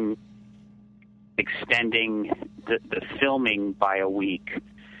were even extending the filming by a week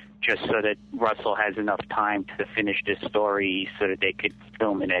just so that Russell has enough time to finish this story so that they could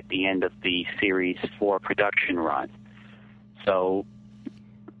film it at the end of the Series 4 production run. So,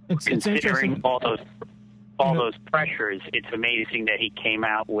 considering all those pressures, it's amazing that he came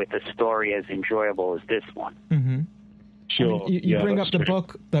out with a story as enjoyable as this one. Mm-hmm. Sure. You bring up the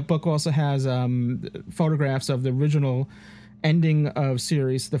book. That book also has photographs of the original ending of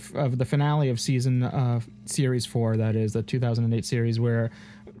series, of the finale of Series 4, that is, the 2008 series, where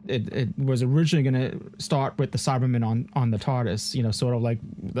it was originally going to start with the Cybermen on the TARDIS, sort of like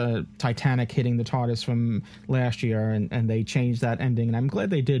the Titanic hitting the TARDIS from last year, and they changed that ending, and I'm glad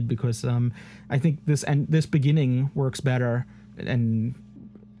they did, because I think this beginning works better, and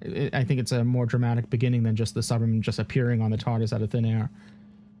I think it's a more dramatic beginning than just the Cybermen just appearing on the TARDIS out of thin air.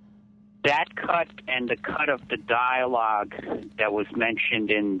 That cut and the cut of the dialogue that was mentioned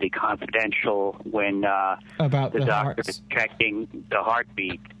in the confidential when about the doctor is checking the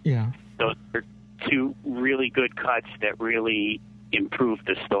heartbeat. Yeah, those are two really good cuts that really improved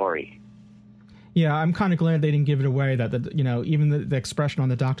the story. Yeah, I'm kind of glad they didn't give it away. That even the expression on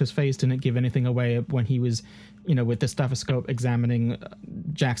the doctor's face didn't give anything away when he was, with the stethoscope examining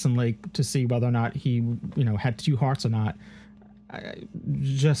Jackson Lake to see whether or not he, had two hearts or not.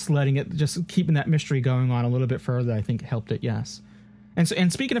 Just keeping that mystery going on a little bit further, I think helped it. Yes,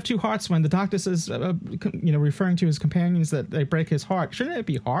 and speaking of two hearts, when the doctor says, referring to his companions that they break his heart, shouldn't it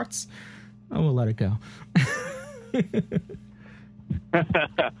be hearts? Oh, we'll let it go.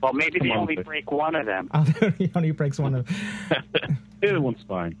 Well, maybe they only break one of them. He only breaks one of them. The other one's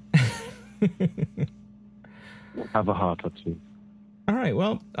fine. Have a heart or two. All right.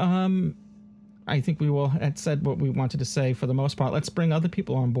 Well, I think we will have said what we wanted to say for the most part. Let's bring other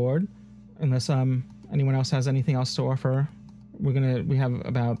people on board, unless anyone else has anything else to offer. We have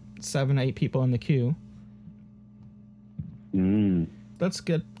about 7-8 people in the queue. Let's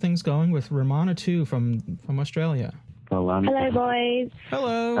get things going with Romana 2 from Australia. Hello, boys.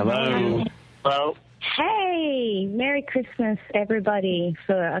 Hello. Hello. Hello. Hey, Merry Christmas, everybody,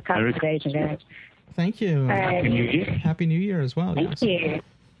 for a couple of days ago. Thank you. Happy New Year. Happy New Year as well. Thank you.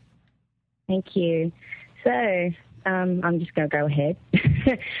 Thank you. So, I'm just going to go ahead.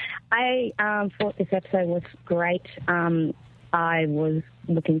 I thought this episode was great. I was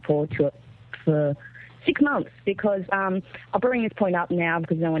looking forward to it for 6 months because I'll bring this point up now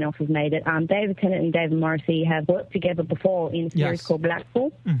because no one else has made it. David Tennant and David Morrissey have worked together before in a series called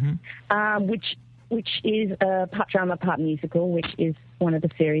Blackpool, which is a part drama, part musical, which is one of the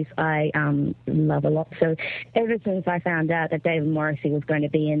series I love a lot. So ever since I found out that David Morrissey was going to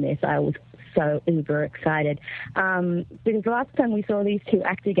be in this, I was so uber excited. Because the last time we saw these two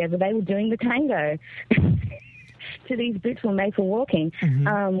act together, they were doing the tango. To these boots were made for walking.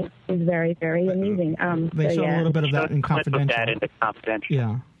 It was very, very amusing. They showed a little bit of that in Confidential.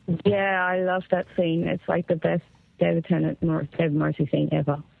 Yeah, Yeah, I love that scene. It's like the best David Morrissey scene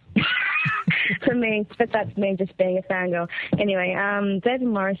ever. For me, but that's me just being a fangirl. Anyway, David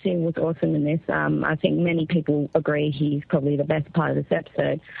Morrissey was awesome in this. I think many people agree he's probably the best part of this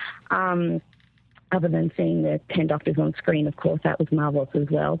episode. Other than seeing the 10 Doctors on screen, of course, that was marvelous as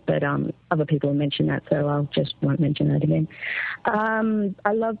well. But other people have mentioned that, so I won't mention that again.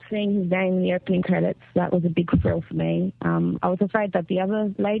 I loved seeing his name in the opening credits. That was a big thrill for me. I was afraid that the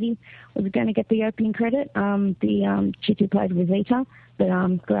other lady was going to get the opening credit, the chick who played Rosita, but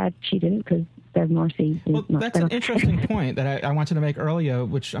I'm glad she didn't because David Morrissey is much that's better. an interesting point that I wanted to make earlier,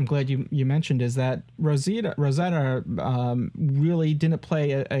 which I'm glad you mentioned, is that Rosetta really didn't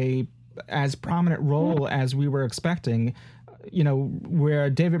play a as prominent role as we were expecting, where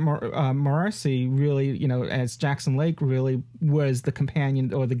David Morrissey really, as Jackson Lake really was the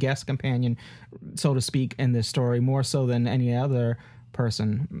companion or the guest companion, so to speak, in this story, more so than any other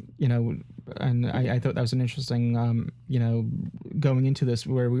person, and I thought that was an interesting, going into this,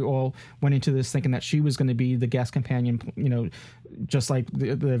 where we all went into this thinking that she was going to be the guest companion, just like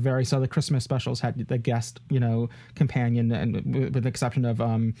the various other Christmas specials had the guest, companion, and with the exception of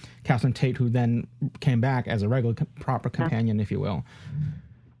Catherine Tate, who then came back as a regular proper companion, if you will.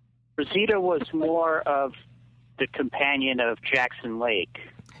 Rosita was more of the companion of Jackson Lake.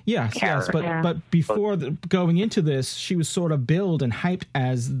 Yes, but before going into this, she was sort of billed and hyped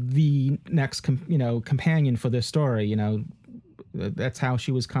as the next, companion for this story. That's how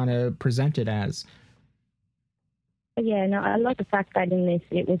she was kind of presented as. Yeah, no, I like the fact that in this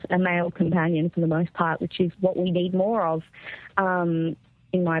it was a male companion for the most part, which is what we need more of.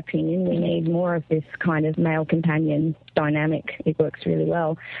 In my opinion, we need more of this kind of male companion dynamic. It works really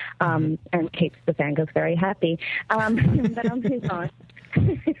well, and keeps the fangirls very happy. But on his own.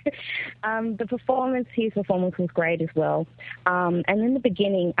 His performance was great as well. And in the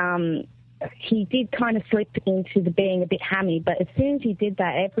beginning, he did kind of slip into the being a bit hammy, but as soon as he did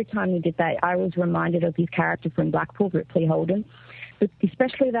that, every time he did that, I was reminded of his character from Blackpool, Ripley Holden. But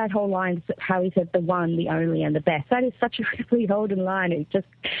especially that whole line, how he said the one, the only, and the best. That is such a Ripley Holden line. It just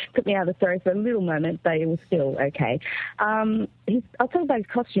took me out of the story for a little moment, but it was still okay. I'll talk about his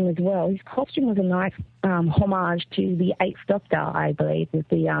costume as well. His costume was a nice homage to the Eighth Doctor, I believe, with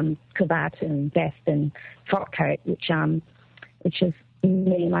the cravat and vest and frock coat, which is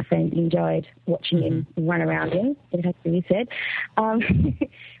me and my friend enjoyed watching him run around in, it has to be said.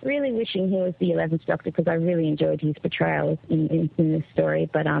 Really wishing he was the 11th Doctor because I really enjoyed his portrayal in this story.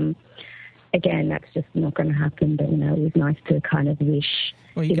 But again, that's just not going to happen. But, it was nice to kind of wish.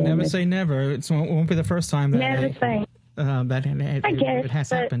 Well, you can never say never. It won't be the first time that it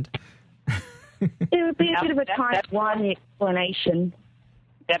has happened. It would be a bit of a tight one explanation.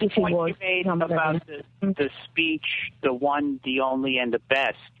 That point you made about the speech, the one, the only, and the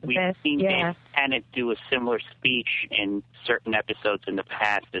best, we've seen David Tennant do a similar speech in certain episodes in the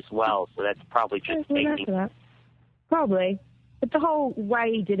past as well, so that's probably just taking... Probably. But the whole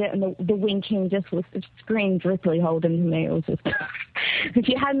way he did it and the winking just screamed Ripley Holden to me. It was just... if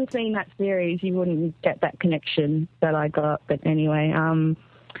you hadn't seen that series, you wouldn't get that connection that I got. But anyway, and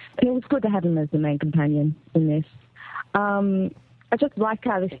it was good to have him as the main companion in this. I just liked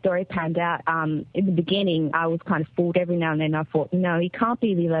how the story panned out. In the beginning, I was kind of fooled every now and then. I thought, no, he can't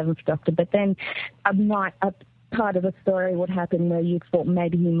be the 11th Doctor. But then a part of the story would happen where you thought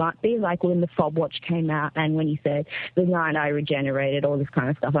maybe he might be, like when the fob watch came out and when he said the night I regenerated, all this kind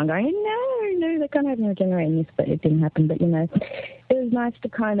of stuff. I'm going, no, they can't have him regenerating this, but it didn't happen. But, it was nice to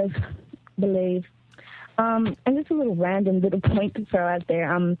kind of believe. And just a little random little point to throw out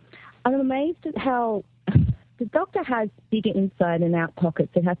there. I'm amazed at how... The Doctor has bigger inside and out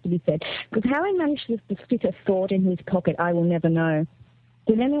pockets, it has to be said. Because how he managed to fit a sword in his pocket, I will never know.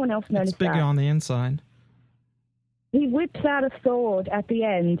 Did anyone else notice that? It's bigger on the inside. He whips out a sword at the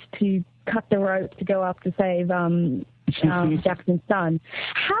end to cut the rope to go up to save Jackson's son.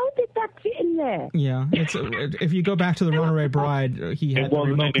 How did that fit in there? Yeah, if you go back to the Runaway Bride, he had the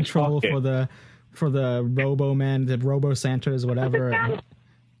remote control for the Robo-Man, the Robo-Santas, whatever.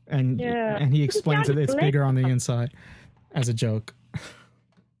 And he explains that it's bigger on the inside as a joke.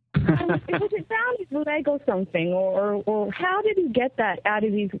 Was it down his leg or something? Or how did he get that out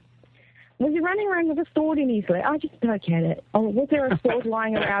of his... Was he running around with a sword in his leg? I just don't get it. Or was there a sword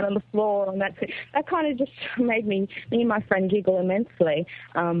lying around on the floor? And that kind of just made me and my friend giggle immensely.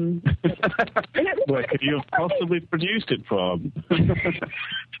 Where could you have possibly produced it from?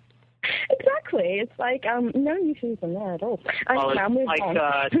 Exactly. It's like, no uses on that at all.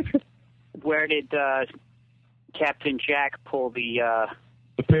 Where did Captain Jack pull the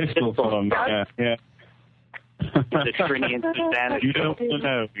pistol from? Yeah. The Trinian Susanna. You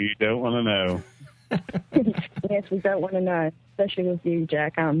don't want to know. Yes, we don't want to know, especially with you,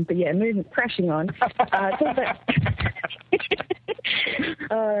 Jack. But yeah, crashing on.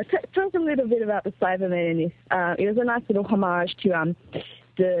 Talk a little bit about the Cybermen in this. It was a nice little homage to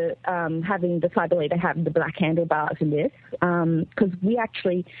the having the Cyber Leader have the black handlebars in this, because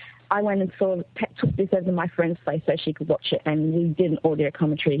I went and took this over to my friend's place so she could watch it, and we did an audio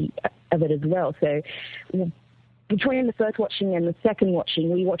commentary of it as well. So between the first watching and the second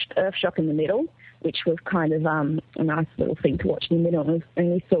watching, we watched Earthshock in the middle, which was kind of a nice little thing to watch in the middle.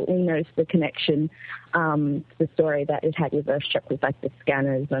 And we noticed the connection, the story that it had with Earthshock with like the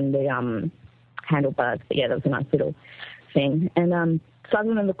scanners and the handlebars. But yeah, that was a nice little thing. And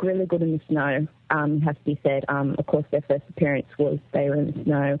Cybermen look really good in the snow, has to be said. Of course, their first appearance was they were in the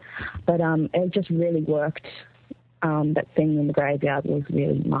snow. But it just really worked. That scene in the graveyard was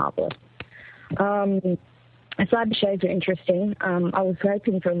really marvellous. Cyber shades are interesting. I was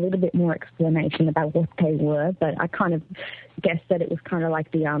hoping for a little bit more explanation about what they were, but I kind of guessed that it was kind of like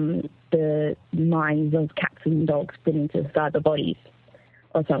the minds of cats and dogs put into cyber bodies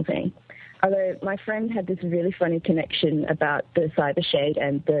or something. Although my friend had this really funny connection about the cyber shade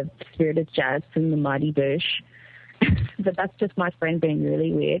and the spirited jazz from the Mighty Boosh. But that's just my friend being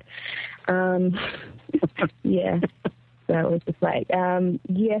really weird. Yeah. So it was just like,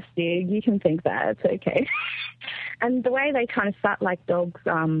 yes, dude, you can think that. It's okay. And the way they kind of sat like dogs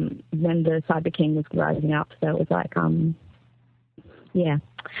when the Cyber King was rising up. So it was like, yeah.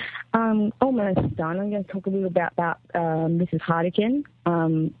 Almost done. I'm going to talk a little bit about Mrs. Hardikin.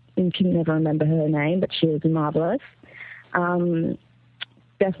 You can never remember her name, but she was marvellous.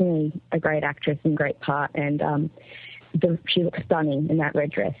 Definitely a great actress and great part. And she looked stunning in that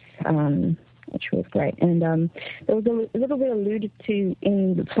red dress. Which was great. And there was a little bit alluded to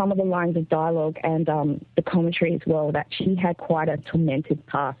in some of the lines of dialogue and the commentary as well that she had quite a tormented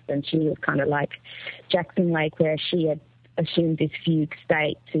past, and she was kind of like Jackson Lake, where she had assumed this fugue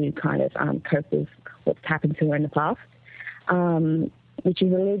state to kind of cope with what's happened to her in the past, which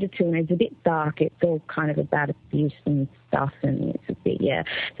is alluded to, and it's a bit dark. It's all kind of about abuse and stuff, and it's a bit, yeah.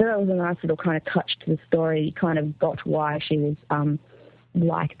 So that was a nice little kind of touch to the story. You kind of got why she was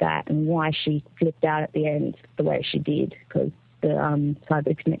like that and why she flipped out at the end the way she did, because the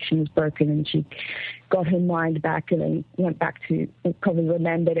cyber connection was broken and she got her mind back and then went back to, probably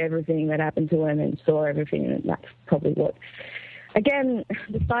remembered everything that happened to her and then saw everything, and that's probably what. Again,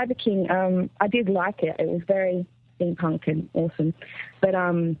 the Cyber King, I did like it. It was very steampunk and awesome. But,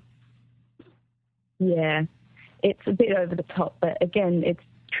 yeah, it's a bit over the top. But, again, it's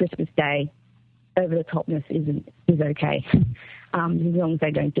Christmas Day. Over the topness is okay, as long as they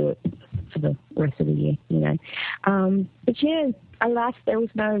don't do it for the rest of the year, you know. But yeah, alas, there was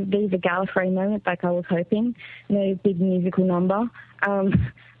no Viva Gallifrey moment like I was hoping. No big musical number.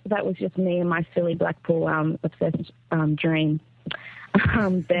 That was just me and my silly Blackpool obsessed dream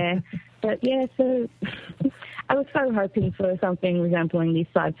there. But yeah, so I was so hoping for something resembling these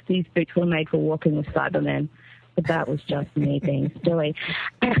boots were made for walking with Cybermen. But that was just me being silly.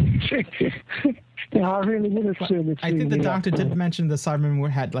 Yeah, I really would have seen it. I think the doctor did mention the Cybermen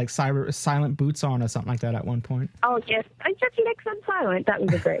had like silent boots on or something like that at one point. Oh, yes. I just next on silent. That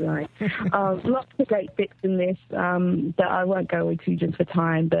was a great line. Lots of great bits in this that I won't go into just for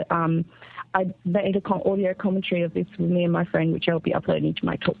time, but I made an audio commentary of this with me and my friend, which I'll be uploading to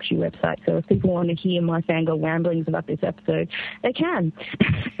my TalkShoe website. So if people want to hear my fangirl ramblings about this episode, they can.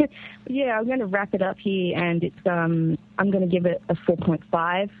 Yeah, I'm going to wrap it up here, and it's I'm going to give it a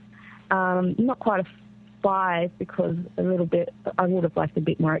 4.5. Not quite a 5 because a little bit. I would have liked a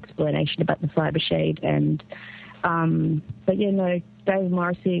bit more explanation about the cyber shade, and but yeah, no, David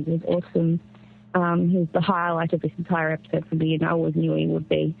Morrissey was awesome. He was the highlight of this entire episode for me, and I always knew he would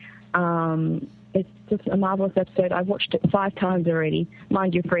be. It's just a marvelous episode. I've watched it 5 times already.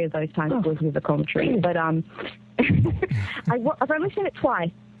 Mind you, 3 of those times was with a commentary. But I've only seen it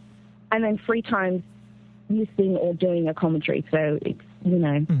twice, and then 3 times listening or doing a commentary. So it's, you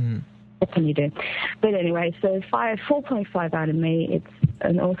know, what can you do? But anyway, so 4.5 out of me. It's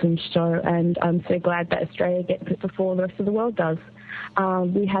an awesome show, and I'm so glad that Australia gets it before the rest of the world does.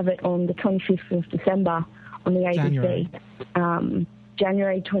 We have it on the 25th of December on the ABC.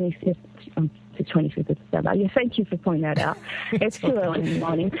 January 25th to 25th of December. Yeah, thank you for pointing that out. It's too early in the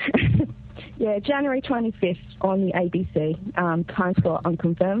morning. Yeah, January 25th on the ABC. Time slot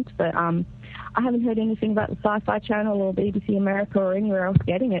unconfirmed, but I haven't heard anything about the Sci-Fi Channel or BBC America or anywhere else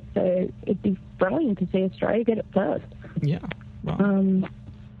getting it, so it'd be brilliant to see Australia get it first. Yeah. Wow.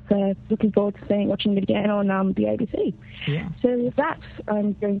 So looking forward to watching it again on the ABC. Yeah. So with that,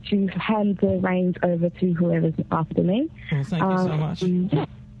 I'm going to hand the reins over to whoever's after me. Well, thank you so much.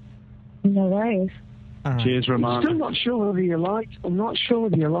 No worries. Right. Cheers, Ramona. I'm still not sure whether you liked. I'm not sure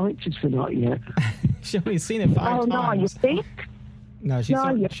whether you liked it or not yet. She's only seen it 5 times. Oh no, you think? No, she saw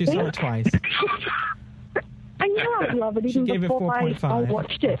it twice. And you know I love it even gave it before I 4.5.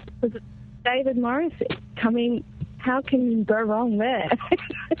 watched it. Because it's David Morrissey. I mean, how can you go wrong there?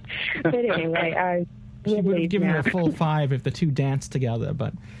 But anyway, she would have given it a full 5 if the two danced together,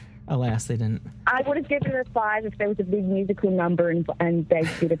 but alas, they didn't. I would have given it a 5 if there was a big musical number and they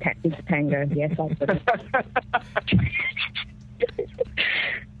did a tango. Yes, I would have.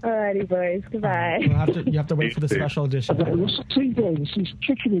 Alrighty, boys. Goodbye. You have to wait for the special edition. Russell T. Davies, he's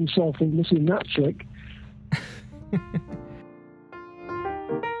kicking himself in missing that trick.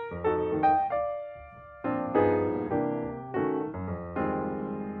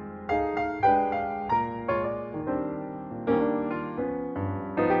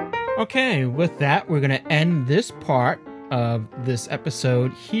 Okay, with that, we're going to end this part of this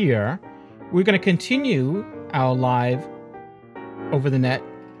episode here. We're going to continue our live over the net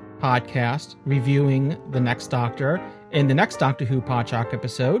podcast reviewing The Next Doctor in the next Doctor Who Podshock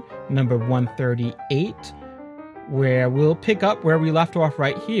episode, number 138, where we'll pick up where we left off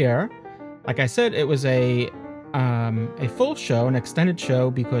right here. Like I said, it was a full show, an extended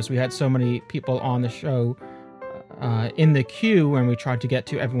show, because we had so many people on the show in the queue, and we tried to get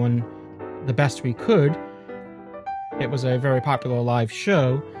to everyone the best we could. It was a very popular live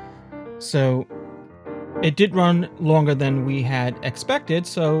show, so it did run longer than we had expected,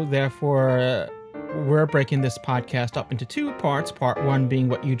 so therefore we're breaking this podcast up into 2 parts. Part 1 being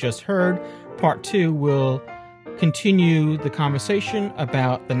what you just heard. Part 2 will continue the conversation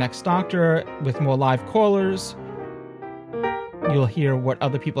about The Next Doctor with more live callers. You'll hear what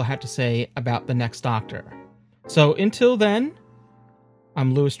other people had to say about The Next Doctor. So until then,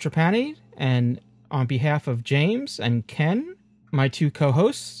 I'm Louis Trapani, and on behalf of James and Ken, my 2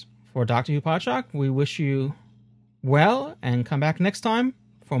 co-hosts for Doctor Who Podshock, we wish you well, and come back next time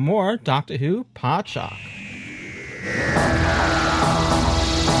for more Doctor Who Podshock.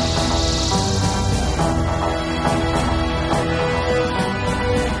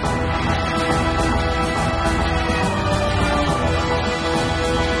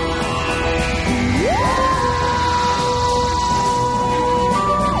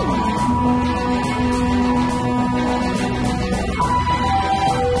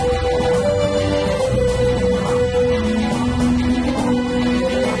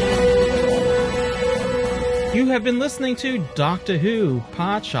 You have been listening to Doctor Who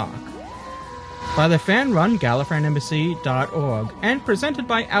Podshock by the fan-run GallifreyanEmbassy.org and presented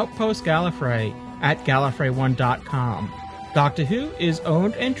by Outpost Gallifrey at Gallifrey1.com. Doctor Who is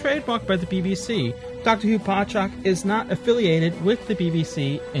owned and trademarked by the BBC. Doctor Who Podshock is not affiliated with the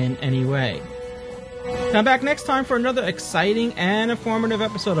BBC in any way. Come back next time for another exciting and informative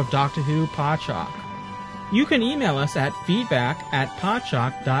episode of Doctor Who Podshock. You can email us at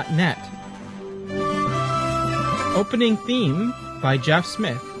feedback@podshock.net. Opening theme by Jeff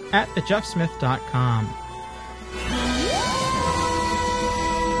Smith at thejeffsmith.com.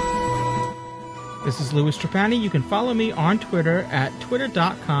 This is Louis Trapani. You can follow me on Twitter at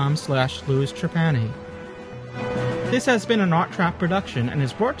twitter.com/Louis Trapani. This has been an Art Trap production and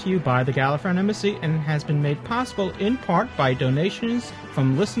is brought to you by the Gallifreyan Embassy and has been made possible in part by donations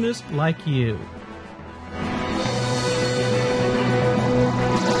from listeners like you.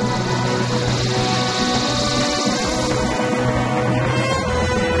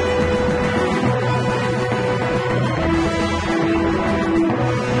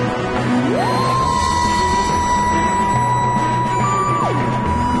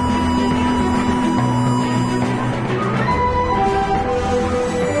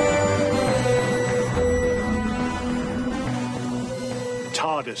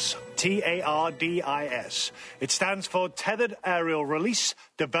 TARDIS. It stands for Tethered Aerial Release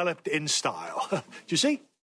Developed in Style. Do you see?